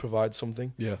once he provides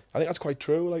something. Yeah. I think that's quite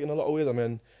true. Like in a lot of ways, I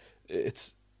mean,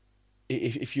 it's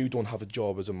if you don't have a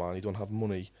job as a man, you don't have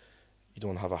money, you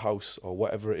don't have a house or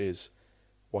whatever it is,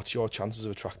 what's your chances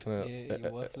of attracting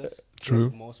you're worthless. True.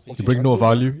 Most You people. bring no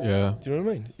value. Yeah. Do you know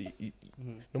what I mean?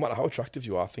 No matter how attractive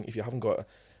you are, I think if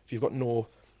you've got no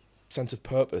sense of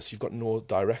purpose, you've got no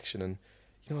direction, and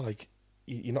you know, like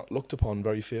you're not looked upon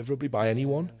very favourably by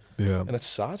anyone, Yeah. and it's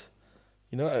sad.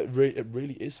 You know, it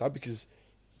really is sad because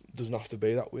it doesn't have to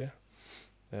be that way.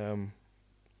 You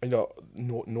know,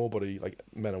 nobody, like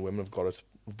men and women, have got it.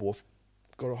 We've both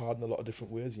got it hard in a lot of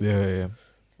different ways. You know?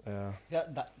 Yeah. Yeah,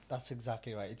 that's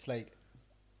exactly right. It's like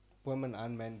women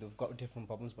and men, they've got different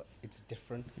problems, but it's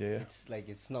different. Yeah. It's like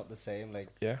it's not the same. Like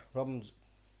Yeah. problems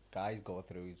guys go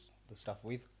through is the stuff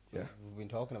we've been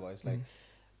talking about. It's like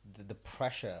the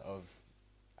pressure of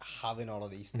having all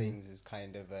of these things is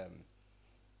kind of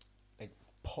like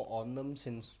put on them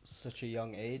since such a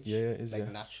young age. Yeah, it is, like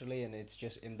yeah. naturally, and it's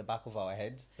just in the back of our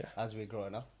heads as we're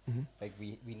growing up. Like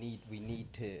we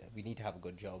need to have a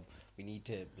good job. We need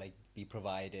to like be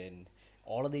providing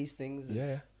all of these things.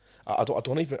 Yeah. I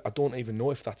don't even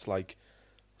know if that's like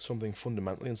something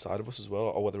fundamentally inside of us as well,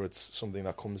 or whether it's something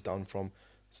that comes down from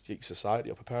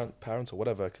society or parents or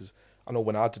whatever. Because I know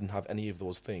when I didn't have any of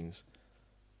those things,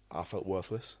 I felt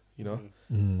worthless. You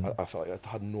know, I felt like I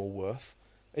had no worth,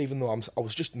 even though I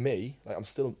was just me. Like I'm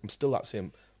still that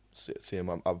same.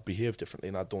 I behave differently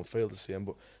and I don't feel the same,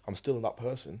 but I'm still that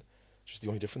person. Just the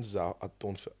only difference is I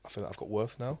feel like I've got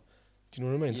worth now. Do you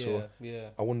know what I mean? So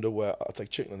I wonder where it's like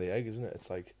chicken and the egg, isn't it? It's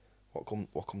like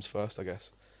what comes first, I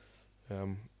guess. But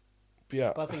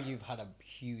yeah. But I think you've had a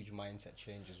huge mindset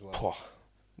change as well.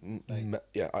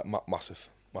 Massive.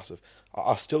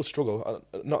 I still struggle,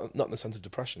 not in the sense of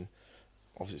depression.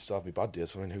 Obviously, still have me bad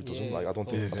days. But I mean, who doesn't? Like, I don't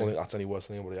think that's any worse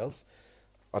than anybody else.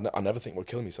 I never think about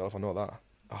killing myself. I know that.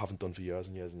 I haven't done for years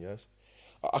and years and years.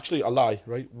 Actually, I lie.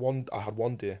 Right, I had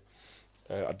one day.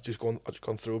 I'd just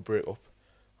gone through a breakup.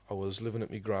 I was living at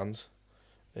my grand's,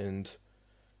 and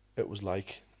it was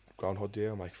like Groundhog Day.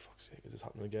 I'm like, fuck's sake, is this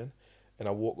happening again? And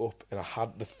I woke up and I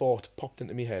had the thought popped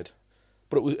into my head,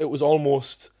 but it was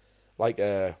almost like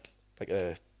a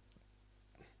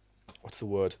what's the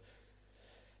word?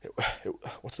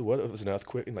 What's the word? It was an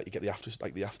earthquake, and like you get the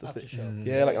aftershock.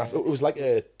 Yeah, like it was like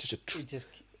a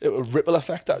ripple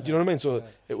effect. Do you know what I mean? So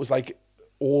it was like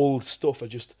all stuff had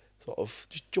just sort of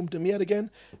just jumped in my head again.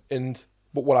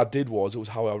 But what I did was, it was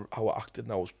how I acted,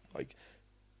 and I was like,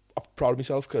 I'm proud of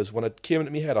myself, because when it came into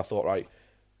my head, I thought, right,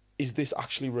 is this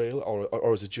actually real,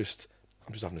 or is it just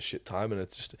I'm just having a shit time, and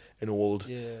it's just an old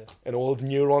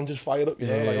neuron just fired up,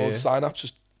 old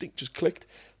synapse just clicked.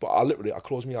 But I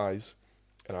closed my eyes,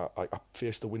 and I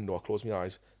faced the window, I closed my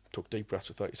eyes, took deep breaths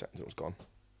for 30 seconds, and it was gone.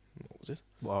 And that was it.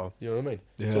 Wow. You know what I mean?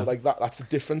 Yeah. So like that's the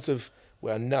difference of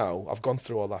Where now I've gone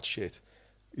through all that shit.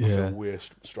 I feel way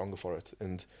stronger for it,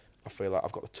 and I feel like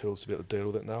I've got the tools to be able to deal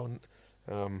with it now.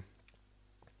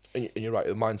 And you're right,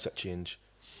 the mindset change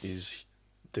is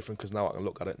different because now I can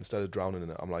look at it instead of drowning in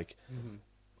it. I'm like,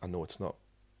 I know it's not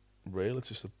real. It's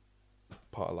just a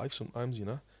part of life sometimes, you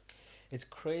know. It's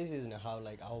crazy, isn't it? How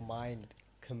like our mind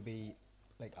can be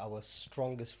like our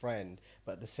strongest friend,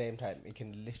 but at the same time, it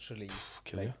can literally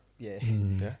Kill you. Yeah,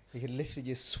 Yeah. you can literally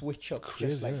just switch up Crazy,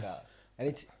 just like yeah. that, and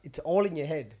it's all in your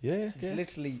head. Yeah, It's yeah.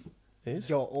 literally It is.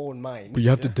 your own mind. But you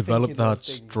have to develop Thinking that those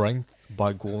things. strength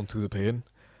by going through the pain.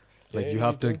 Like Yeah, you you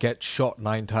have to do. get shot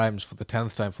 9 times for the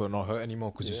 10th time for it not hurt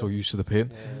anymore because you're so Yeah. used to the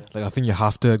pain. Yeah. Like I think you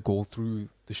have to go through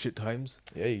the shit times.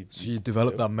 Yeah, So you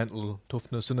develop do. that mental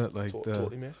toughness in it. Like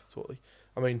Totally, mate. Totally.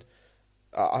 I mean,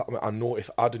 I know if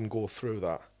I didn't go through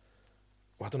that,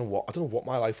 I don't know what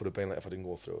my life would have been like if I didn't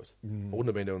go through it. I wouldn't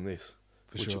have been doing this,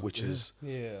 which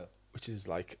is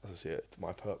like, as I say, it's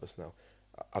my purpose now.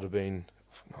 I'd have been.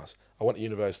 I went to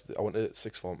university. I went to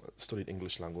sixth form, studied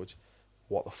English language.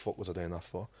 What the fuck was I doing that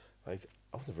for? Like,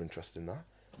 I was never interested in that.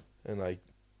 And like,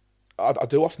 I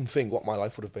do often think what my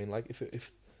life would have been like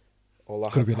if all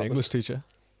that could have been an happened. English teacher.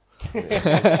 Do you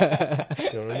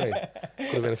know what I mean?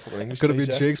 Could have been a fucking English Could have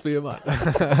teacher. been Shakespeare, man.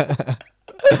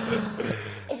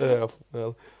 Yeah,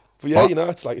 well, but yeah, you know,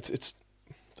 it's like it's.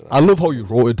 I love how you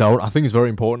wrote it down. I think it's very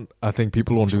important. I think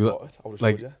people don't do that. I would have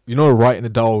Like, showed you know, writing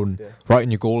it down, Yeah. writing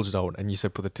your goals down, and you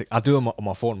said put the tick. I do it on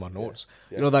my phone, my notes.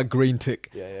 Yeah. You know that green tick.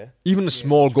 Yeah. Even the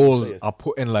small That's what you goals, say it. I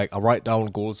put in like I write down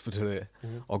goals for today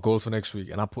or goals for next week,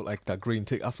 and I put like that green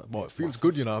tick after. Well, it feels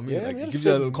good, you know what I mean? Yeah, Like man, it it gives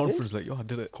you a feels little good. confidence, like yo, I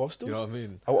did it. Of course it You know does. what I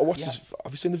mean? I watched this.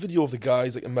 Have you seen the video of the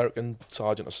guys, like American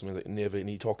sergeant or something, like Navy, and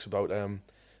he talks about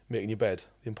making your bed,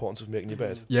 the importance of making your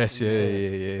bed. Yes, yeah.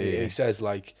 He says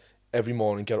like every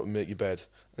morning get up and make your bed,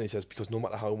 and he says because no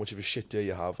matter how much of a shit day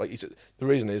you have, like he said, the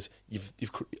reason is you've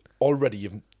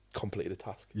completed a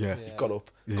task. Yeah. You've got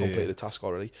up, Yeah. completed a task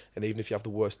already, and even if you have the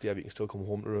worst day ever, you can still come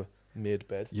home to a made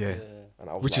bed. Yeah. And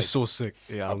I was Which like, is so sick.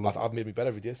 Yeah, I love it. I've made my bed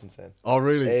every day since then. Oh,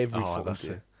 really? Every Oh, fucking that's day.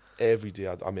 sick. Every day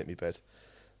I make my bed.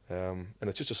 And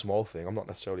it's just a small thing. I'm not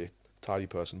necessarily a tidy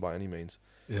person by any means,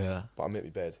 Yeah. but I make my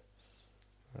bed.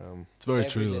 It's very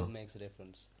Every true, little though. makes a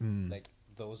difference. Mm. Like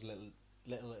those little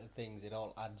things, it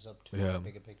all adds up to Yeah. a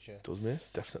bigger picture. It does, mate,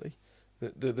 definitely.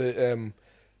 The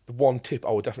one tip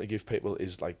I would definitely give people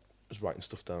is like just writing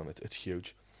stuff down. It's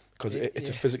huge because it's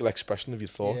a physical expression of your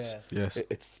thoughts. Yeah.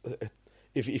 Yes.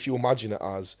 If you imagine it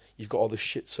as you've got all this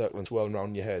shit circling, swirling around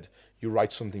in your head, you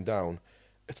write something down.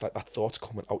 It's like that thought's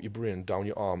coming out your brain, down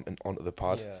your arm, and onto the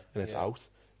pad, and it's out.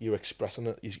 You're expressing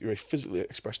it. You're physically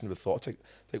expressing the thought. It's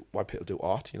like why people do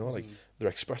art, you know, like they're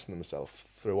expressing themselves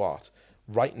through art.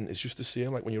 Writing is just the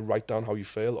same. Like when you write down how you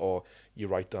feel, or you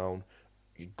write down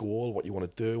your goal, what you want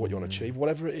to do, what you want to achieve,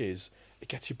 whatever it is, it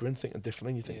gets your brain thinking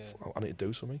differently. And you think, I need to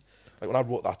do something. Like when I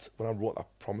wrote that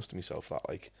promise to myself, that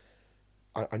like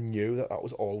I knew that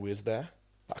was always there.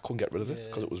 That I couldn't get rid of it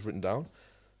because it was written down.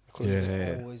 I couldn't.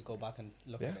 Yeah. Always go back and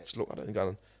look Yeah, at it. just look at it and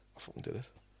go, I fucking did it.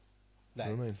 Like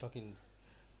know what I mean? fucking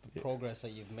the progress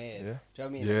that you've made. Yeah. Do you know what I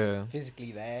mean? Yeah. Like, it's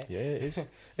physically there. Yeah, it is.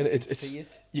 And it's see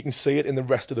it. you can see it in the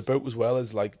rest of the book as well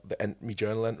as like me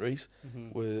journal entries.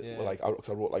 Mhm. Where Yeah. like I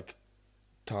wrote like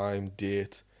time,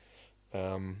 date,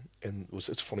 and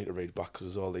it's funny to read back because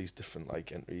there's all these different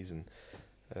like entries, and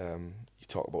you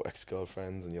talk about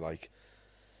ex-girlfriends and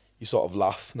you sort of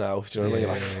laugh now. Do you know what I mean?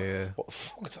 You're like, Yeah. what the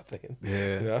fuck is that thinking?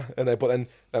 Yeah. You know? And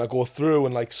then I go through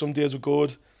and like some days were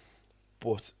good,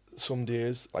 but some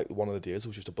days, like one of the days, it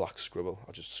was just a black scribble.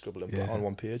 I just scribbled in on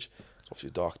one page. It's obviously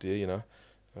a dark day, you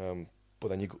know. But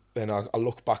then I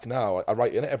look back now. I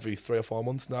write in it every 3 or 4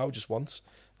 months now, just once,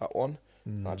 that one.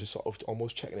 And I just sort of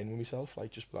almost checking in with myself,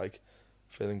 like just like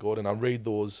feeling good. And I read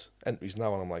those entries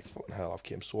now and I'm like, fucking hell, I've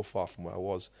came so far from where I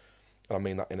was. And I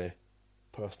mean that in a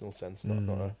personal sense,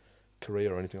 not a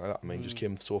career or anything like that. I mean, just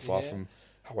came so far from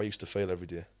how I used to feel every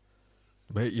day.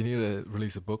 Mate, you need to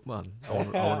release a book, man. I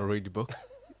want to read your book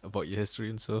about your history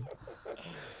and stuff. I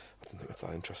don't think that's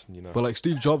that interesting, you know. But like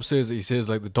Steve Jobs says, he says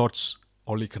like the dots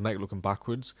only connect looking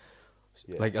backwards.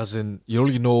 Yeah. Like as in, you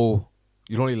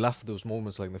only laugh at those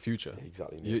moments like in the future. Yeah,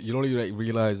 exactly. You only like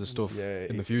realise the stuff Yeah,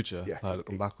 in the future, yeah, like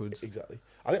looking backwards. Exactly.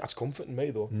 I think that's comforting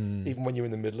me though. Even when you're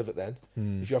in the middle of it, then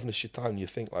if you're having a shit time, you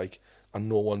think like, I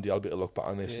know one day I'll be able to look back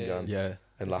on this and Yeah.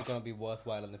 and This laugh. is going to be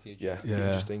worthwhile in the future. Yeah. Yeah.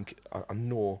 You just think, I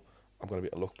know I'm going to be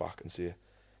able to look back and say,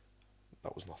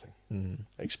 that was nothing.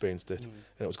 I experienced it and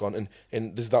it was gone.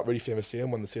 And there's that really famous saying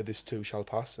when they say this too shall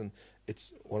pass. And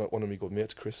it's one of my good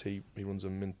mates, Chris. He runs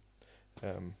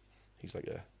he's like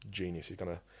a genius. He's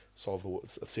gonna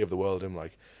save the world. Him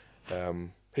like,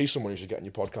 He's someone you should get in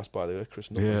your podcast, by the way, Chris.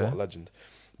 Nothing, Yeah. what a legend.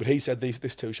 But he said,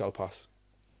 this too shall pass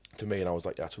to me. And I was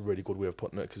like, yeah, that's a really good way of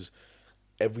putting it, because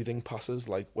everything passes,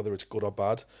 like whether it's good or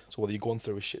bad. So whether you're going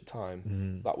through a shit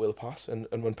time, that will pass. And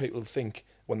when people think,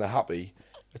 when they're happy,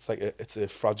 it's like it's a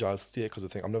fragile state, because they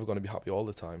think, I'm never going to be happy all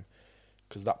the time,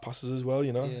 because that passes as well,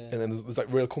 you know. Yeah. And then there's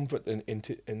like real comfort in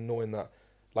knowing that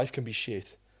life can be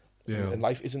shit. Yeah. And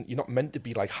life isn't, you're not meant to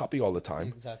be like happy all the time.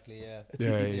 Exactly,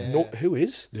 yeah. No, who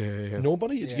is? Yeah.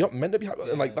 Nobody. Yeah. You're not meant to be happy.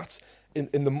 And like that's in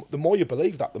the more you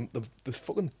believe that, the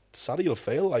fucking sadder you'll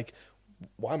feel. Like,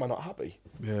 why am I not happy?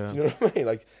 Yeah. Do you know what I mean?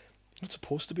 Like, you're not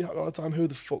supposed to be happy all the time. Who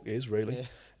the fuck is really? Yeah.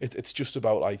 It's just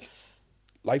about like,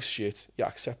 life's shit. Yeah,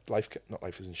 accept life. Not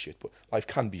life isn't shit, but life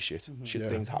can be shit. Shit Yeah.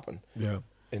 things happen, Yeah.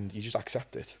 and you just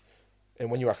accept it.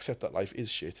 And when you accept that life is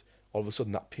shit, all of a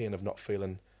sudden that pain of not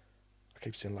feeling. I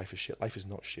keep saying life is shit. Life is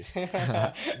not shit.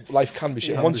 Life can be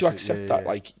shit. And once you accept that,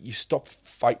 like, you stop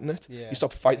fighting it. Yeah. You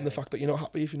stop fighting the fact that you're not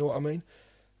happy, if you know what I mean.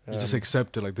 You just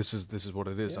accept it, like this is what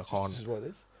it is. Yeah, I can't. This is what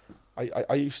it is.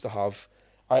 I used to have.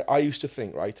 I used to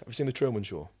think, right. Have you seen the Truman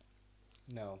Show?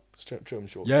 No. The Truman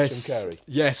Show. Yes. Jim Carrey.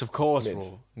 Yes, of course, Mint.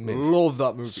 bro. Mint. Love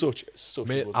that movie. Such.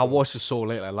 Mate, a good I film. watched it so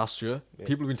late, like last year. Yeah,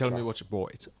 People have been telling me to class. watch it, bro.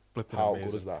 It's flipping How amazing.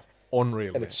 good is that?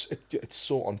 Unreal, And mate. it's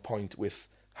so on point with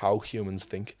how humans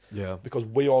think. Yeah. Because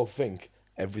we all think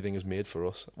everything is made for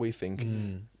us. We think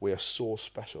we are so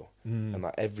special, and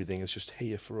that everything is just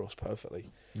here for us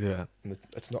perfectly. Yeah. And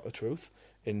it's not the truth.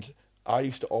 And I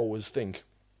used to always think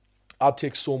I'd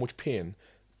take so much pain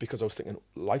because I was thinking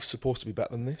life's supposed to be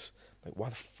better than this. Like, why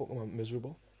the fuck am I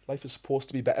miserable? Life is supposed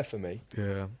to be better for me.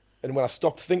 Yeah. And when I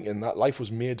stopped thinking that life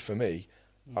was made for me,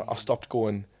 I stopped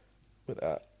going with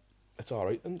that. It's all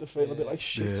right then to feel a bit like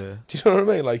shit. Yeah. Do you know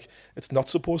what I mean? Like, it's not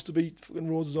supposed to be fucking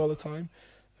roses all the time.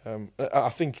 I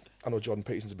know Jordan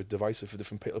Peterson's a bit divisive for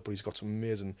different people, but he's got some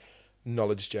amazing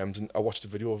knowledge gems. And I watched a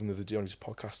video of him the other day on his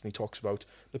podcast, and he talks about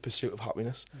the pursuit of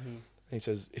happiness. And he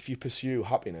says, if you pursue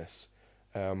happiness,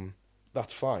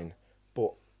 that's fine,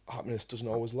 but happiness doesn't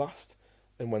always last.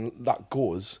 And when that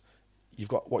goes, you've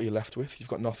got what you're left with. You've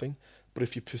got nothing. But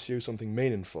if you pursue something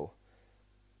meaningful,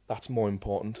 that's more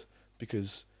important,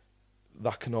 because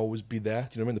that can always be there.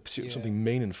 Do you know what I mean? The pursuit of something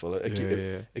meaningful,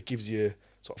 it gives you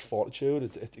sort of fortitude,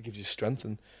 it gives you strength,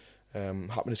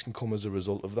 and happiness can come as a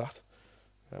result of that,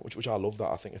 which I love that.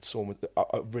 I think it's so much,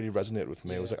 it really resonated with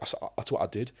me. It was like, that's what I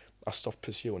did. I stopped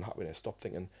pursuing happiness, stopped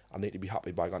thinking I need to be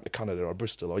happy by going to Canada or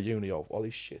Bristol or uni or all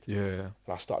this shit. Yeah. And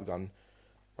I started going,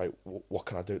 right, what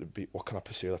can I do what can I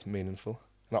pursue that's meaningful?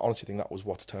 And I honestly think that was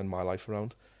what's turned my life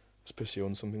around, was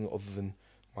pursuing something other than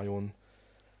my own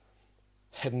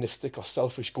hedonistic or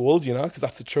selfish goals, you know, because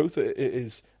that's the truth. It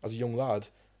is, as a young lad,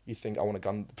 you think, I want to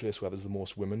go to the place where there's the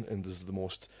most women and there's the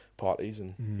most parties,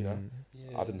 and you know,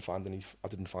 I didn't find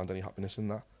any happiness in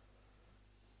that.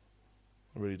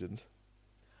 I really didn't.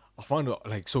 I find it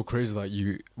like so crazy that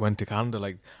you went to Canada.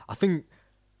 Like, I think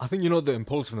you know the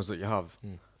impulsiveness that you have.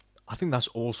 I think that's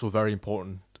also very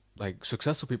important. Like,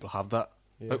 successful people have that.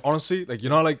 Yeah. Like, honestly, like, you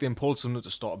know, like the impulsiveness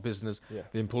to start a business, Yeah.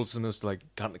 the impulsiveness to like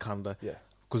go to Canada. Yeah.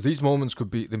 Because these moments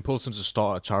could be the impulsiveness to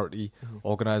start a charity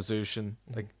organization.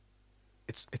 Like,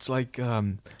 it's like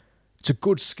it's a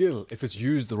good skill if it's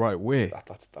used the right way.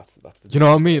 That's the You know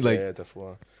what I difference. mean? Like, yeah,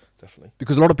 definitely.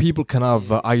 because a lot of people can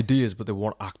have ideas, but they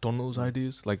won't act on those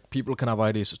ideas. Like, people can have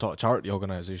ideas to start a charity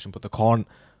organization, but they can't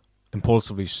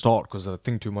impulsively start because they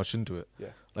think too much into it. Yeah.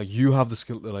 Like, you have the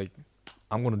skill to, like,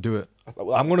 I'm going to do it.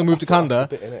 Well, I'm going to move to Canada.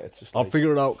 That's the bit in it. It's just I'll like,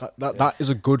 figure it out. That is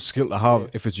a good skill to have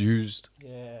if it's used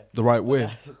the right way.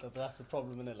 That's the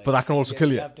problem, isn't it? Like, But that can also kill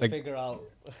you. You have to Like, figure out.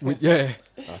 Yeah.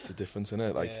 that's the difference, isn't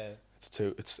it? Like,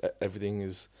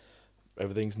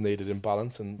 everything's needed in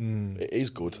balance, and it is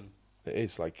good. It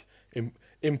is like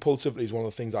impulsivity is one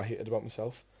of the things I hated about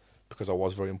myself, because I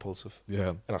was very impulsive.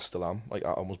 Yeah. And I still am. Like,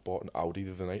 I almost bought an Audi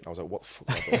the other night, and I was like, what the fuck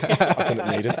am I doing? I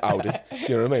didn't need an Audi.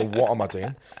 Do you know what I mean? What am I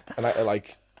doing? And I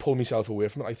like pull myself away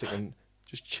from it, like thinking,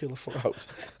 just chill the fuck out.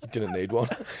 You didn't need one.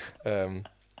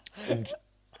 And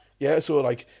yeah, so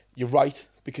like, you're right,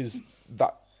 because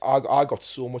that I got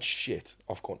so much shit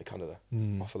off going to Canada,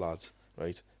 off the lads,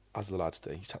 right? As the lads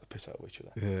do, you take the piss out of each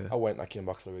other. Yeah. I went and I came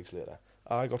back 3 weeks later.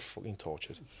 I got fucking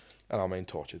tortured. And I mean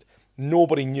tortured.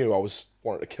 Nobody knew I was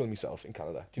wanting to kill myself in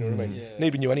Canada. Do you know what I mean? Yeah.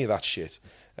 Nobody knew any of that shit.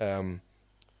 And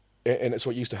it's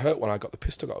what used to hurt when I got the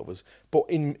piss took out of us. But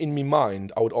in my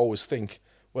mind, I would always think,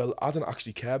 well, I don't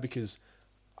actually care, because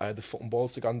I had the fucking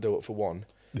balls to go and do it for one.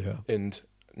 Yeah. And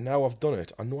now I've done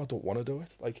it, I know I don't want to do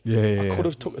it. Like, Yeah. I could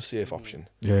have took a safe option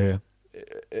Yeah.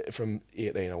 from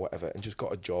 18 or whatever and just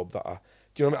got a job that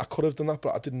do you know what I mean? I could have done that,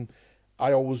 but I didn't.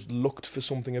 I always looked for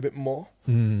something a bit more.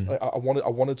 I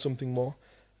wanted something more.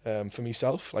 for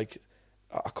myself. Like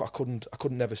I couldn't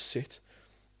never sit,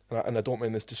 and I don't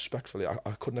mean this disrespectfully.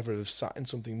 I could never have sat in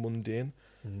something mundane.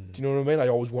 Do you know what I mean? I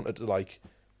always wanted to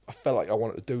I felt like I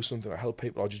wanted to do something, I help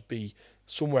people, or just be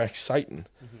somewhere exciting.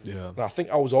 Yeah. And I think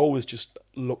I was always just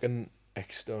looking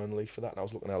externally for that, and I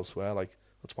was looking elsewhere. Like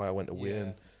that's why I went away,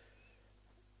 and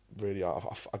really, I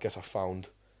guess I found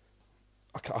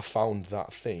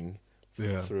that thing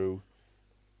through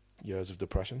years of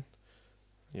depression,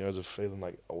 years of feeling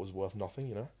like I was worth nothing.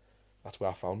 You know, that's where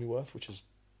I found my worth, which is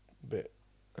a bit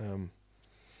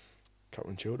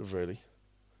counterintuitive, really.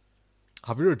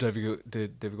 Have you read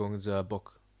David Goggins'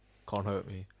 book, Can't Hurt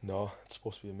Me? No, it's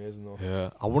supposed to be amazing though.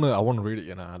 Yeah, I wanna read it.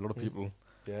 You know, a lot of people.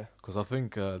 Yeah. Because I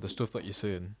think the stuff that you're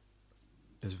saying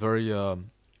is very.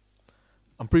 I'm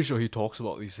pretty sure he talks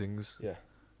about these things. Yeah.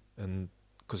 And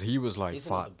because he was like He's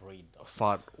fat, another breed, though.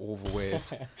 fat,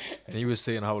 overweight, and he was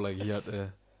saying how like he had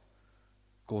to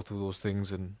go through those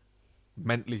things and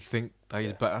mentally think that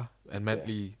he's better and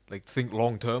mentally like think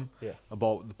long term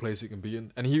about the place he can be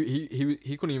in. And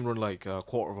he couldn't even run like a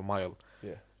quarter of a mile.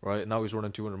 Yeah. Right now he's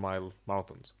running 200-mile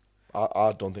marathons.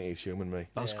 I don't think he's human, mate.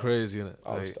 That's crazy, isn't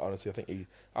it? Honestly,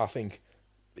 I think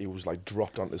he was like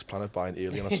dropped onto this planet by an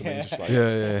alien or something. Just like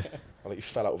like he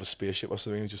fell out of a spaceship or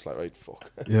something. He was just like, right,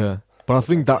 fuck. Yeah, but I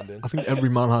think every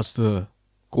man has to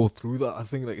go through that. I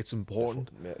think like it's important.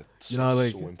 Yeah, it's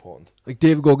like so important. Like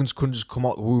David Goggins couldn't just come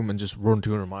out the womb and just run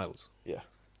 200 miles. Yeah.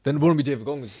 Then it wouldn't be David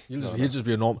Goggins. He'd just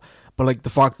be a normal. But like the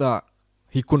fact that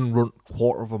he couldn't run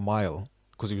quarter of a mile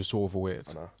because he was so overweight,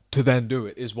 to then do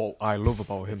it is what I love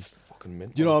about him. It's fucking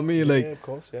mint. Do you know what I mean? Like, yeah, of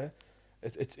course, yeah.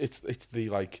 It's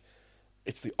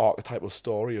the archetypal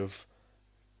story of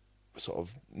sort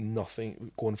of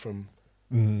nothing, going from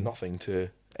nothing to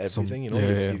everything.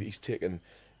 He's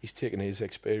taken his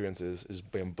experiences as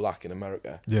being black in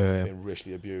America, being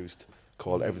racially abused,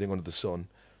 called everything under the sun,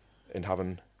 and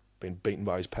having been beaten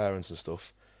by his parents and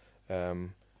stuff,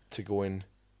 to going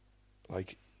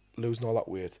like losing all that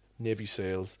weight, Navy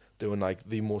SEALs, doing like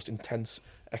the most intense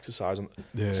exercise.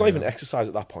 It's not even exercise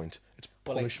at that point. It's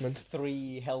punishment. Like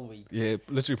 3 hell weeks. Yeah,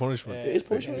 literally punishment. It is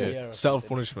punishment. Yeah.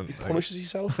 Self-punishment. He punishes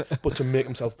himself, but to make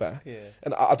himself better. Yeah.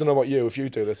 And I don't know about you, if you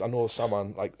do this. I know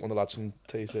Saman, like one of the lads from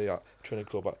TC at Training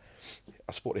Club,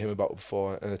 I spoke to him about it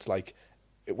before, and it's like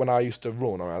when I used to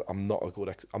run, I'm not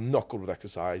good with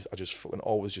exercise. I just fucking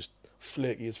always just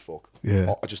flaky as fuck.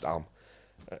 Yeah. I just am.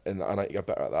 And I need to get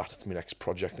better at that. It's my next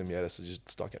project in my head, to just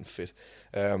start getting fit.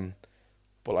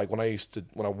 But like when I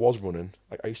was running,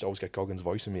 like I used to always get Goggins'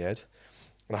 voice in my head,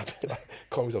 and I'd be like,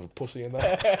 call myself a pussy in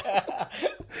that.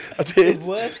 I did. It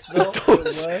works, though. It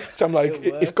does. It works. So I'm like,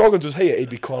 if Goggins was here, he'd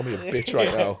be calling me a bitch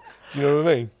right now. Do you know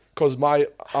what I mean? Because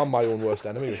I'm my own worst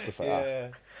enemy and stuff like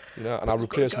that. You know, and I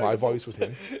replace my voice with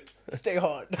him. Stay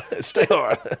hard. Stay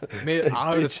hard. Mate,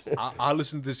 I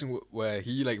listened to this where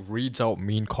he like reads out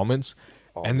mean comments.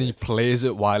 And then he plays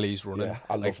it while he's running. Yeah,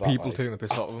 I love like that, people mate. taking the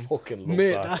piss out of him. I fucking love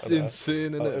mate, that. That's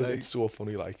insane, isn't it? Like, it's so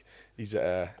funny. Like he's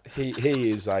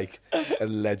he is like a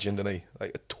legend, isn't he?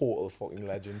 Like a total fucking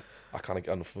legend. I can't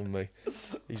get enough of him, mate.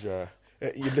 He's you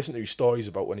listen to his stories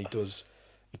about when he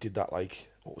did that, like,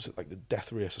 what was it, like the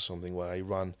death race or something, where he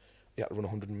had to run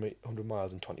 100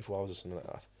 miles in 24 hours or something like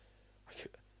that. Like,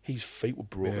 his feet were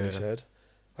broken in his head.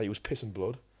 Like he was pissing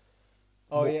blood.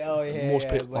 Most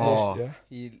people,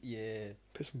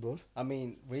 piss and blood. I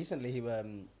mean, recently he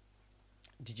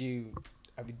did you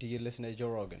listen to Joe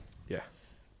Rogan? Yeah.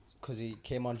 Because he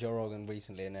came on Joe Rogan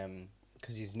recently, and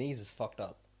because his knees is fucked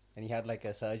up, and he had like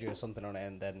a surgery or something on it,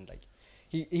 and then like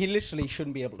he literally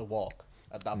shouldn't be able to walk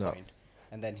at that point,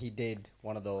 and then he did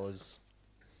one of those.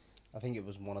 I think it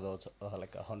was one of those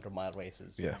like 100-mile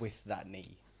races with that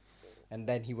knee, and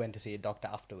then he went to see a doctor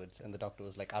afterwards, and the doctor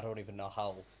was like, "I don't even know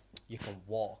how you can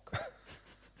walk."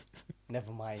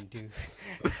 Never mind,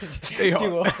 stay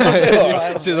on.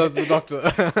 See the doctor.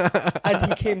 And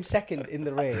he came second in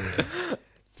the race.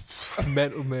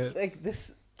 Mental, mate. Like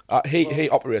this. He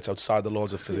operates outside the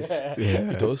laws of physics. Yeah.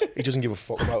 He does. He doesn't give a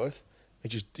fuck about it. He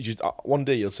just one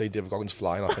day you'll see David Goggins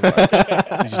flying. I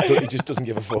think he just doesn't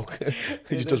give a fuck.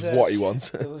 He just does what he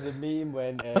wants. There was a meme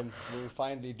when we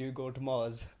finally do go to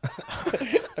Mars.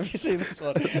 Have you seen this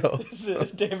one? No. This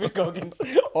is David Goggins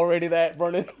already there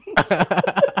running.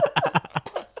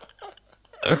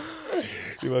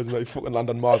 You imagine like fucking land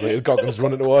on Mars and Goggins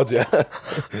running towards you.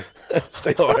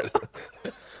 Stay hard.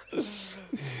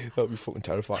 That'd be fucking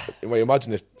terrifying. Well,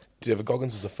 imagine if David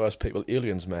Goggins was the first people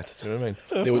aliens met. Do you know what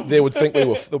I mean? They would think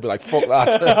they'll be like, fuck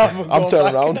that. I'm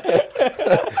turning around.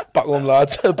 Back home,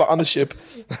 lads. Back on the ship.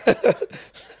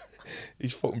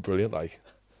 He's fucking brilliant, like.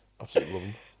 Absolutely love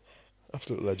him.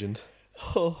 Absolute legend.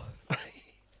 Oh.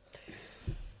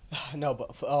 No,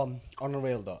 but for, on a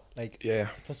real though, like Yeah.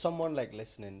 for someone like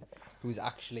listening who's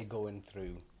actually going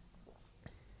through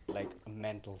like a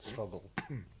mental struggle,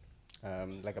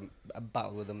 like a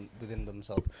battle with them within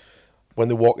themselves. When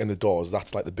they walk in the doors,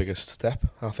 that's like the biggest step,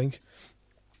 I think,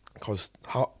 because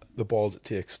how the balls it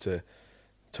takes to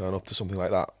turn up to something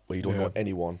like that where you don't Yeah. know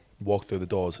anyone, walk through the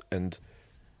doors and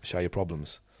share your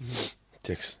problems,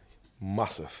 takes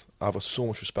massive. I have so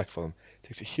much respect for them. It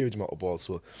takes a huge amount of balls.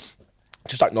 So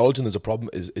just acknowledging there's a problem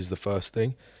is the first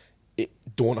thing.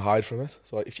 Don't hide from it.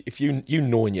 So if you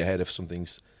know in your head if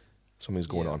something's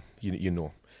going on, you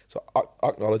know. So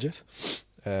acknowledge it.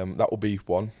 That would be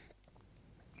one.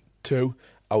 Two,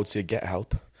 I would say get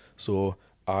help. So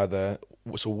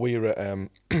we're at,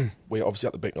 we're obviously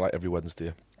at the Big Night every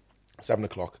Wednesday,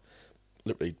 7:00.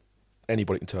 Literally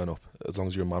anybody can turn up as long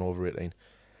as you're a man over 18.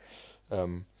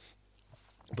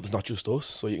 But there's not just us.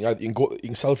 So you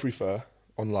can self-refer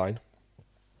online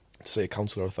to say a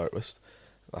counsellor or a therapist.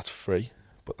 That's free,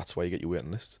 but that's why you get your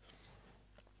waiting list.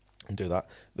 And do that.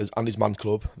 There's Andy's Man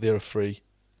Club. They're a free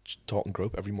talking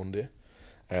group every Monday.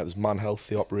 There's Man Health.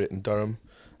 They operate in Durham,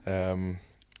 in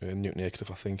Newton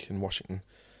Aycliffe, I think, in Washington.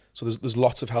 So there's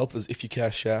lots of help. There's If You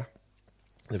Care Share.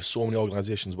 There's so many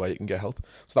organisations where you can get help.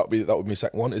 So that would be my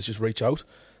second one, is just reach out.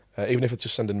 Even if it's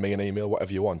just sending me an email,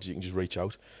 whatever you want, you can just reach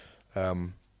out.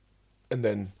 And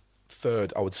then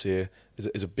third, I would say,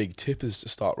 is a big tip, is to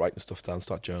start writing stuff down,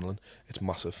 start journaling. It's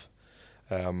massive.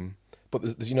 But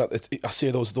there's, I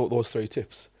say those three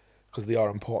tips because they are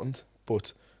important,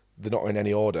 but they're not in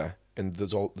any order. And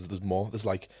there's more. There's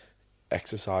like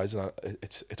exercise, and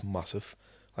it's massive.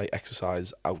 Like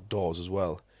exercise outdoors as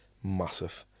well,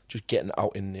 massive. Just getting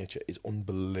out in nature is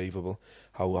unbelievable.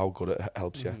 How good it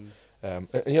helps you. And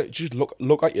just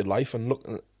look at your life and look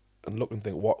and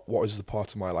think what is the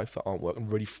part of my life that aren't working.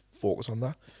 Really focus on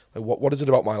that. Like what is it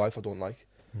about my life I don't like?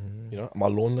 Am I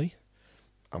lonely?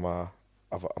 Am I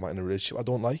in a relationship I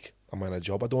don't like? Am I in a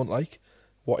job I don't like?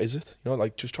 What is it?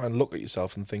 Like just try and look at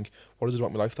yourself and think, what is it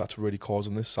about my life that's really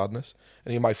causing this sadness?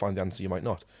 And you might find the answer, you might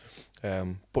not.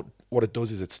 But what it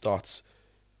does is it starts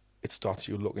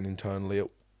you looking internally at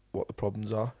what the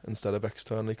problems are instead of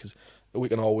externally, because we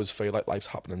can always feel like life's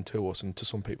happening to us, and to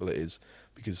some people it is,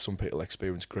 because some people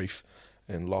experience grief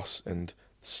and loss and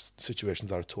situations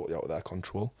that are totally out of their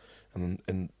control.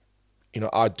 And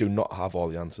I do not have all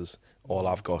the answers. All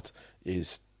I've got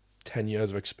is 10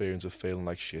 years of experience of feeling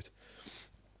like shit.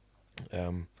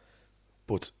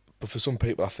 But for some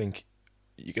people, I think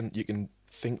you can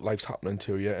think life's happening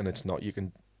to you and it's not. You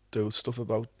can do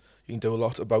a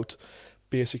lot about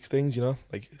basic things,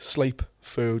 like sleep,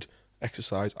 food,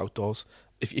 exercise, outdoors.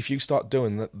 If you start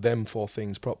doing them four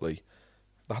things properly,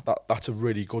 that's a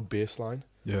really good baseline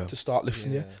to start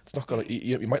lifting you. It's not gonna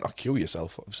you might not cure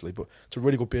yourself, obviously, but it's a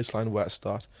really good baseline where to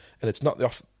start. And it's not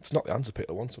the answer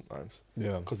people want sometimes.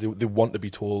 Yeah, because they want to be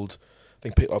told. I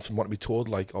think people often want to be told,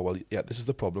 like, oh well, yeah, this is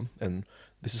the problem and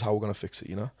this is how we're gonna fix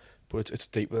it, But it's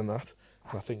deeper than that.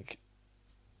 And I think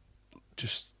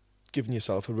just giving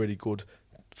yourself a really good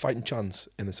fighting chance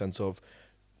in the sense of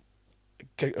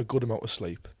get a good amount of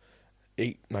sleep,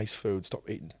 eat nice food, stop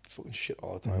eating fucking shit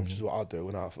all the time, which is what I do.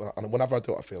 And whenever I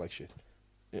do it, I feel like shit.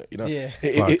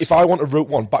 If I want to route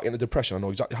one back into depression, I know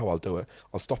exactly how I'll do it.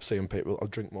 I'll stop seeing people, I'll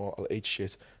drink more, I'll eat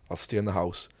shit, I'll stay in the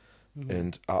house,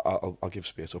 and I'll give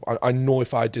space up. I know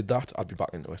if I did that, I'd be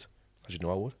back into it. I just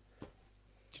know I would.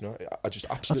 I just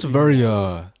absolutely. That's a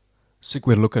very sick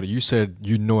way to look at it. You said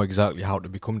you know exactly how to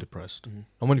become depressed.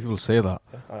 Not many people say that.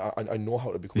 I know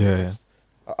how to become depressed.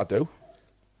 I do.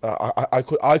 I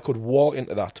could walk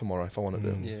into that tomorrow if I wanted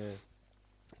to. Yeah.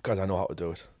 Because I know how to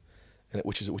do it. And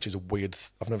which is a weird.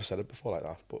 I've never said it before like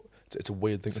that, but it's a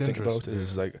weird thing to think about.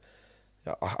 It's like,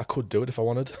 yeah, I could do it if I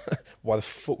wanted. Why the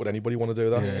fuck would anybody want to do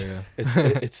that? Yeah.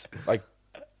 It's like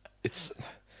it's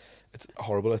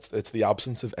horrible. It's the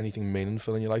absence of anything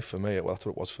meaningful in your life for me. Well, that's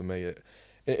what it was for me.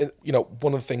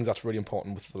 One of the things that's really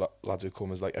important with the lads who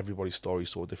come is like everybody's story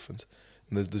is so different,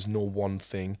 and there's no one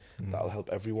thing that'll help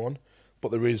everyone,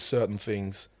 but there is certain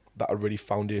things that are really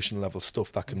foundation level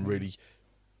stuff that can really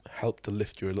help to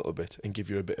lift you a little bit and give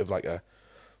you a bit of like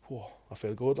whoa, I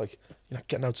feel good. Like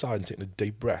getting outside and taking a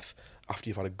deep breath after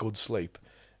you've had a good sleep.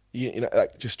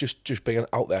 Like just being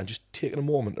out there and just taking a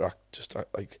moment to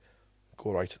like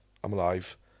go, right, I'm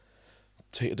alive.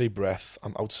 Take a deep breath.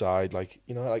 I'm outside. Like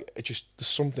it just there's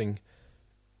something.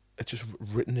 It's just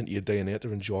written into your DNA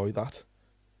to enjoy that.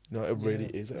 It really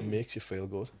is. It makes you feel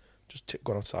good. Just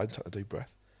go outside and take a deep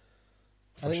breath.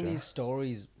 I think these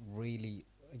stories really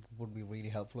would be really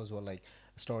helpful as well. Like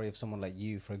a story of someone like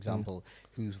you, for example,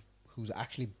 who's who's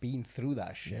actually been through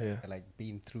that shit, Yeah. like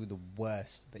been through the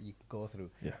worst that you can go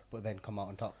through, Yeah. but then come out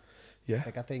on top. Yeah.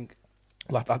 Like I think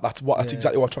That's Yeah.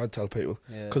 exactly what I try to tell people.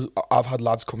 Yeah. Because I've had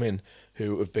lads come in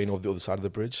who have been over the other side of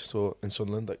the bridge. So in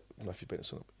Sunderland, like, I don't know if you've been to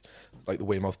Sunderland, like the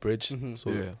Weymouth Bridge. Mhm.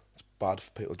 So Yeah. it's bad for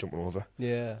people jumping over.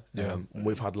 yeah, Yeah. And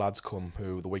we've had lads come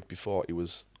who the week before he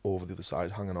was over the other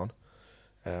side hanging on,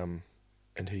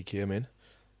 and he came in,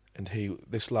 and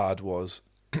this lad was,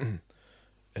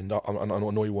 and I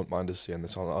know you won't mind us saying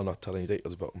this. I'll not tell any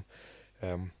details about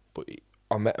him, but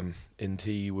I met him, and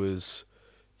he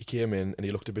came in and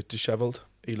he looked a bit dishevelled.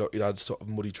 He had sort of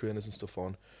muddy trainers and stuff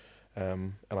on,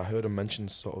 and I heard him mention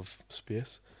sort of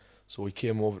space, so he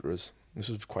came over to us. This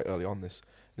was quite early on this,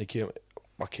 and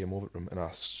I came over to him and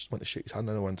I went to shake his hand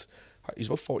and I went, he's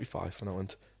about 45, and I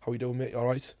went, how you doing, mate? You all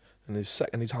right? And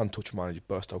his hand touched mine and he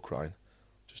burst out crying.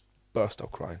 So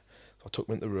I took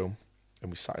him into the room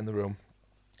and we sat in the room.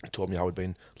 He told me how he'd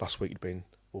been last week. He'd been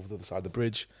over the other side of the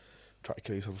bridge, tried to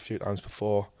kill himself a few times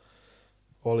before,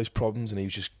 all these problems, and he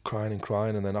was just crying and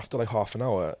crying. And then after like half an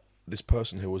hour, this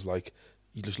person who was like,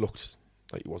 he just looked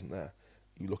like he wasn't there.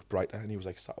 He looked brighter and he was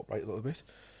like sat upright a little bit.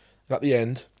 And at the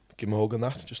end, give him a hug on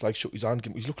that, just like shook his hand.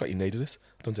 He looked like he needed it.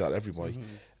 I don't do that to everybody.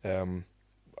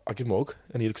 I give him a hug,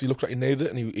 and he looked like he needed it,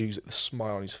 and he was the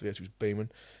smile on his face, he was beaming.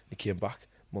 He came back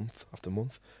month after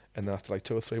month, and then after like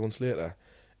 2 or 3 months later,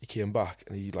 he came back,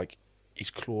 and he like his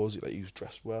clothes, like he was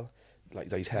dressed well, like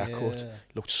his haircut, Yeah.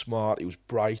 looked smart, he was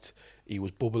bright, he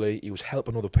was bubbly, he was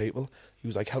helping other people, he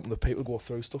was like helping the people go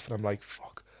through stuff, and I'm like,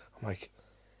 fuck, I'm like,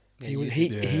 he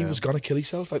was gonna kill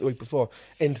himself like the week before,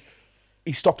 and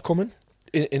he stopped coming,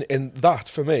 and that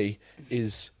for me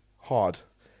is hard,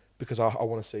 because I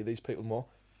want to see these people more,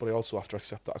 but I also have to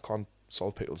accept that I can't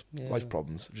solve people's life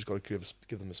problems. I've just got to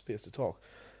give them a space to talk.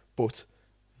 But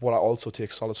what I also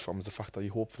take solace from is the fact that he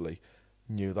hopefully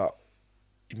knew that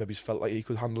he maybe felt like he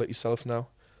could handle it himself now.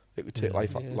 It could take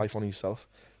life on himself,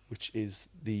 which is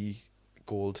the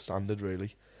gold standard,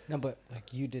 really. No, but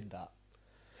like you did that,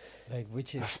 like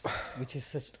which is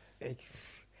such. Like,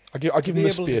 I give him be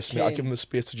the able to space, mate. I give him change- the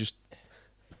space to just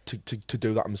to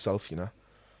do that himself, you know.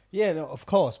 Yeah, no, of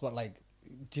course, but like,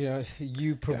 do you know,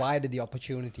 you provided the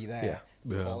opportunity there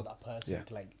Yeah. for that person Yeah.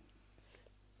 to like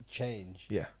change.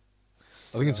 Yeah,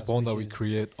 I think it's Yes, important that which we is-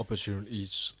 create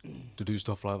opportunities to do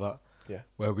stuff like that. yeah,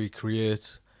 Where we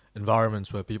create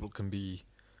environments where people can be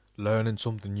learning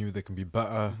something new, they can be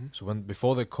better. So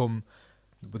before they come,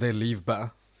 they leave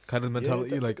better. Kind of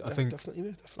mentality. I think definitely,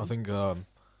 mate, I definitely. think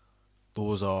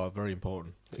those are very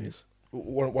important. It is.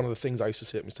 One of the things I used to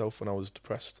say to myself when I was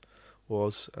depressed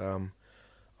was, I'm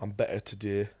better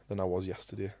today than I was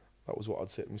yesterday. That was what I'd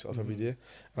say to myself every day. And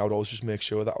I would always just make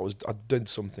sure that I did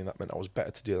something that meant I was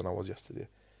better today than I was yesterday.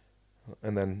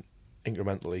 And then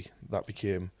incrementally, that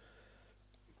became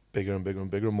bigger and bigger and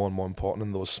bigger and more important.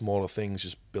 And those smaller things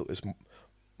just built this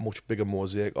much bigger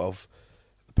mosaic of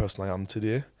the person I am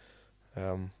today.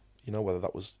 You know, whether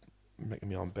that was making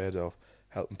me on bed or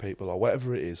helping people or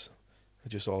whatever it is.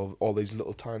 Just all these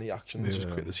little tiny actions just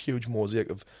create this huge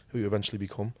mosaic of who you eventually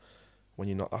become when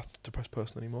you're not that depressed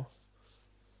person anymore.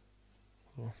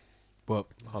 So, But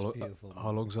That's beautiful, how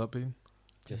long's that been?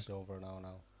 Just over an hour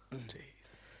now.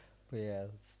 But yeah,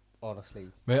 it's honestly,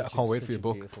 Mate, I such can't wait such for your a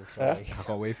book. beautiful story. I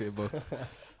can't wait for your book.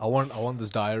 I want this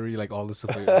diary, like all this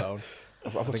stuff written down.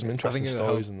 I've got think- some I interesting think it'll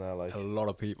stories help in there. Like, A lot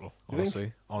of people, You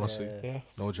think? honestly, Yeah. yeah,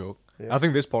 no joke. Yeah. I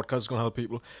think this podcast is gonna help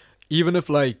people, even if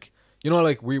like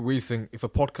we think if a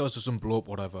podcast doesn't blow up,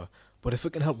 whatever. But if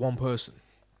it can help one person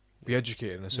be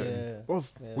educated in a certain, Yeah. well,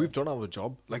 Yeah. we've done our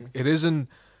job. Like it isn't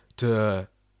to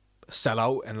sell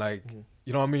out and like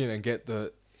you know what I mean and get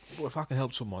the. Well, if I can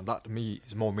help someone, that to me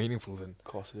is more meaningful than of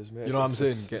course it is, mate. you know what I'm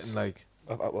saying. It's- Getting like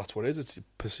that's what it is. It's a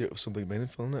pursuit of something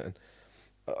meaningful, isn't it?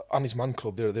 And Annie's Man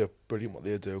Club, they're brilliant what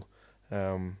they do. I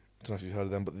don't know if you've heard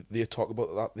of them, but they talk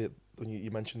about that. When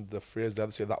you mentioned the phrase there,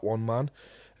 they say that one man,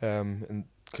 and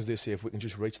because they say if we can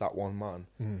just reach that one man,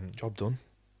 job done.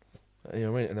 You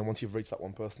know what I mean? And then once you've reached that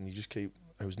one person, you just keep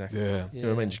who's next. Yeah. You know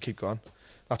what I mean? Just keep going.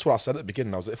 That's what I said at the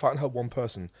beginning. I was like, if I can help one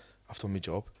person, I've done my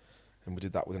job, and we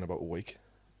did that within about a week.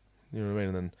 You know what I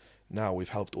mean? And then now we've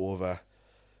helped well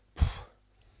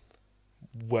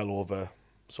over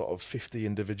sort of 50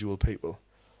 individual people.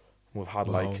 We've had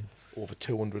like over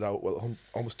 200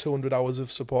 almost 200 hours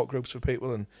of support groups for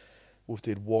people, and we've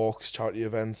did walks, charity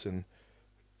events, and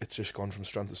it's just gone from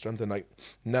strength to strength. And like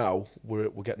now we're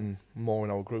getting more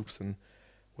in our groups than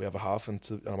we ever have, and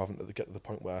I'm having to get to the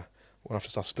point where we're gonna have to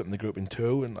start splitting the group in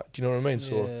two. And like, do you know what I mean?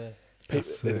 So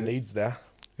the need's there.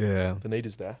 Yeah, The need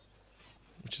is there,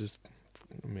 which is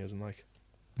fucking amazing. Like,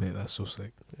 mate, that's so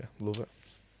sick. yeah, love it.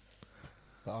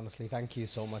 But honestly, thank you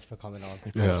so much for coming on.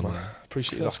 Yeah, man. man.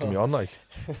 Appreciate you asking me on, like.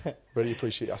 Really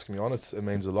appreciate you asking me on. It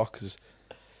means a lot because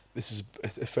this is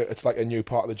it's like a new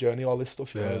part of the journey. All this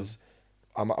stuff, you know, is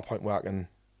I'm at a point where I can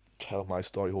tell my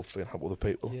story, hopefully, and help other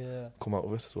people come out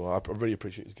of it. So I really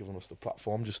appreciate you giving us the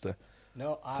platform just to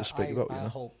speak about. I you know?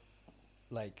 hope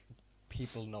like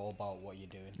people know about what you're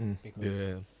doing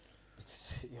because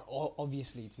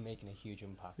obviously it's making a huge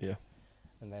impact. Yeah.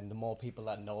 And then the more people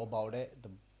that know about it, the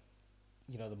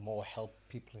more help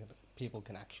people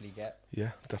can actually get.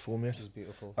 Yeah, definitely, mate. Which is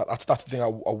beautiful. That's the thing I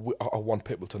want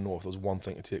people to know. If there was one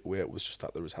thing to take away, it was just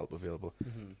that there is help available.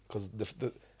 Because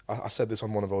I said this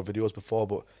on one of our videos before,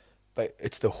 but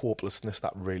it's the hopelessness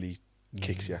that really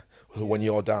kicks you. So when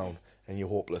you're down and you're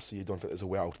hopeless, you don't think there's a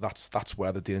way out. That's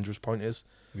where the dangerous point is.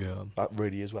 Yeah. That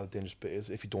really is where the dangerous bit is.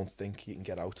 If you don't think you can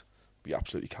get out, but you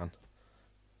absolutely can.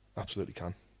 Absolutely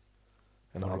can.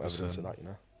 And I'm evidence of that, you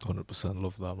know. 100%.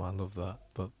 Love that, man. Love that.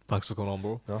 But thanks for coming on,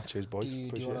 bro. No, cheers, boys. Do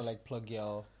you want to like plug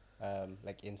your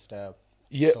like Insta?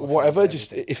 Yeah, whatever.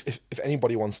 Just if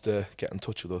anybody wants to get in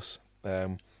touch with us,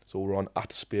 so we're on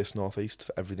 @Space Northeast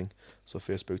for everything. So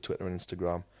Facebook, Twitter, and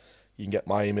Instagram. You can get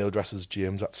my email address is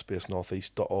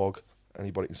james@spacenortheast.org.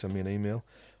 Anybody can send me an email.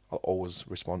 I'll always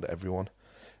respond to everyone.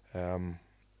 You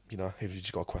know, if you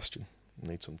just got a question,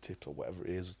 need some tips or whatever it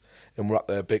is. And we're at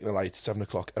the Baking the Light, 7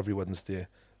 o'clock every Wednesday.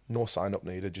 No sign up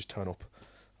needed, just turn up.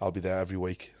 I'll be there every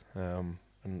week. And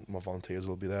my volunteers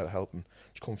will be there to help, and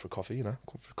just come for a coffee, you know,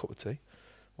 come for a cup of tea,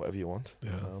 whatever you want.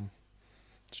 Yeah.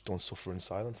 Just don't suffer in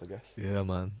silence, I guess. Yeah,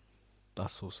 man.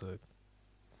 That's so sick.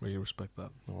 Really respect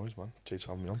that. No worries, man. Cheers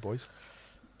for having me on, boys.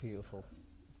 Beautiful.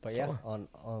 But yeah,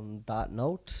 on that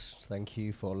note, thank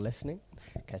you for listening.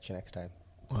 Catch you next time.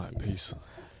 All right, peace.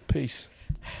 Peace.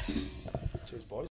 Cheers, boys.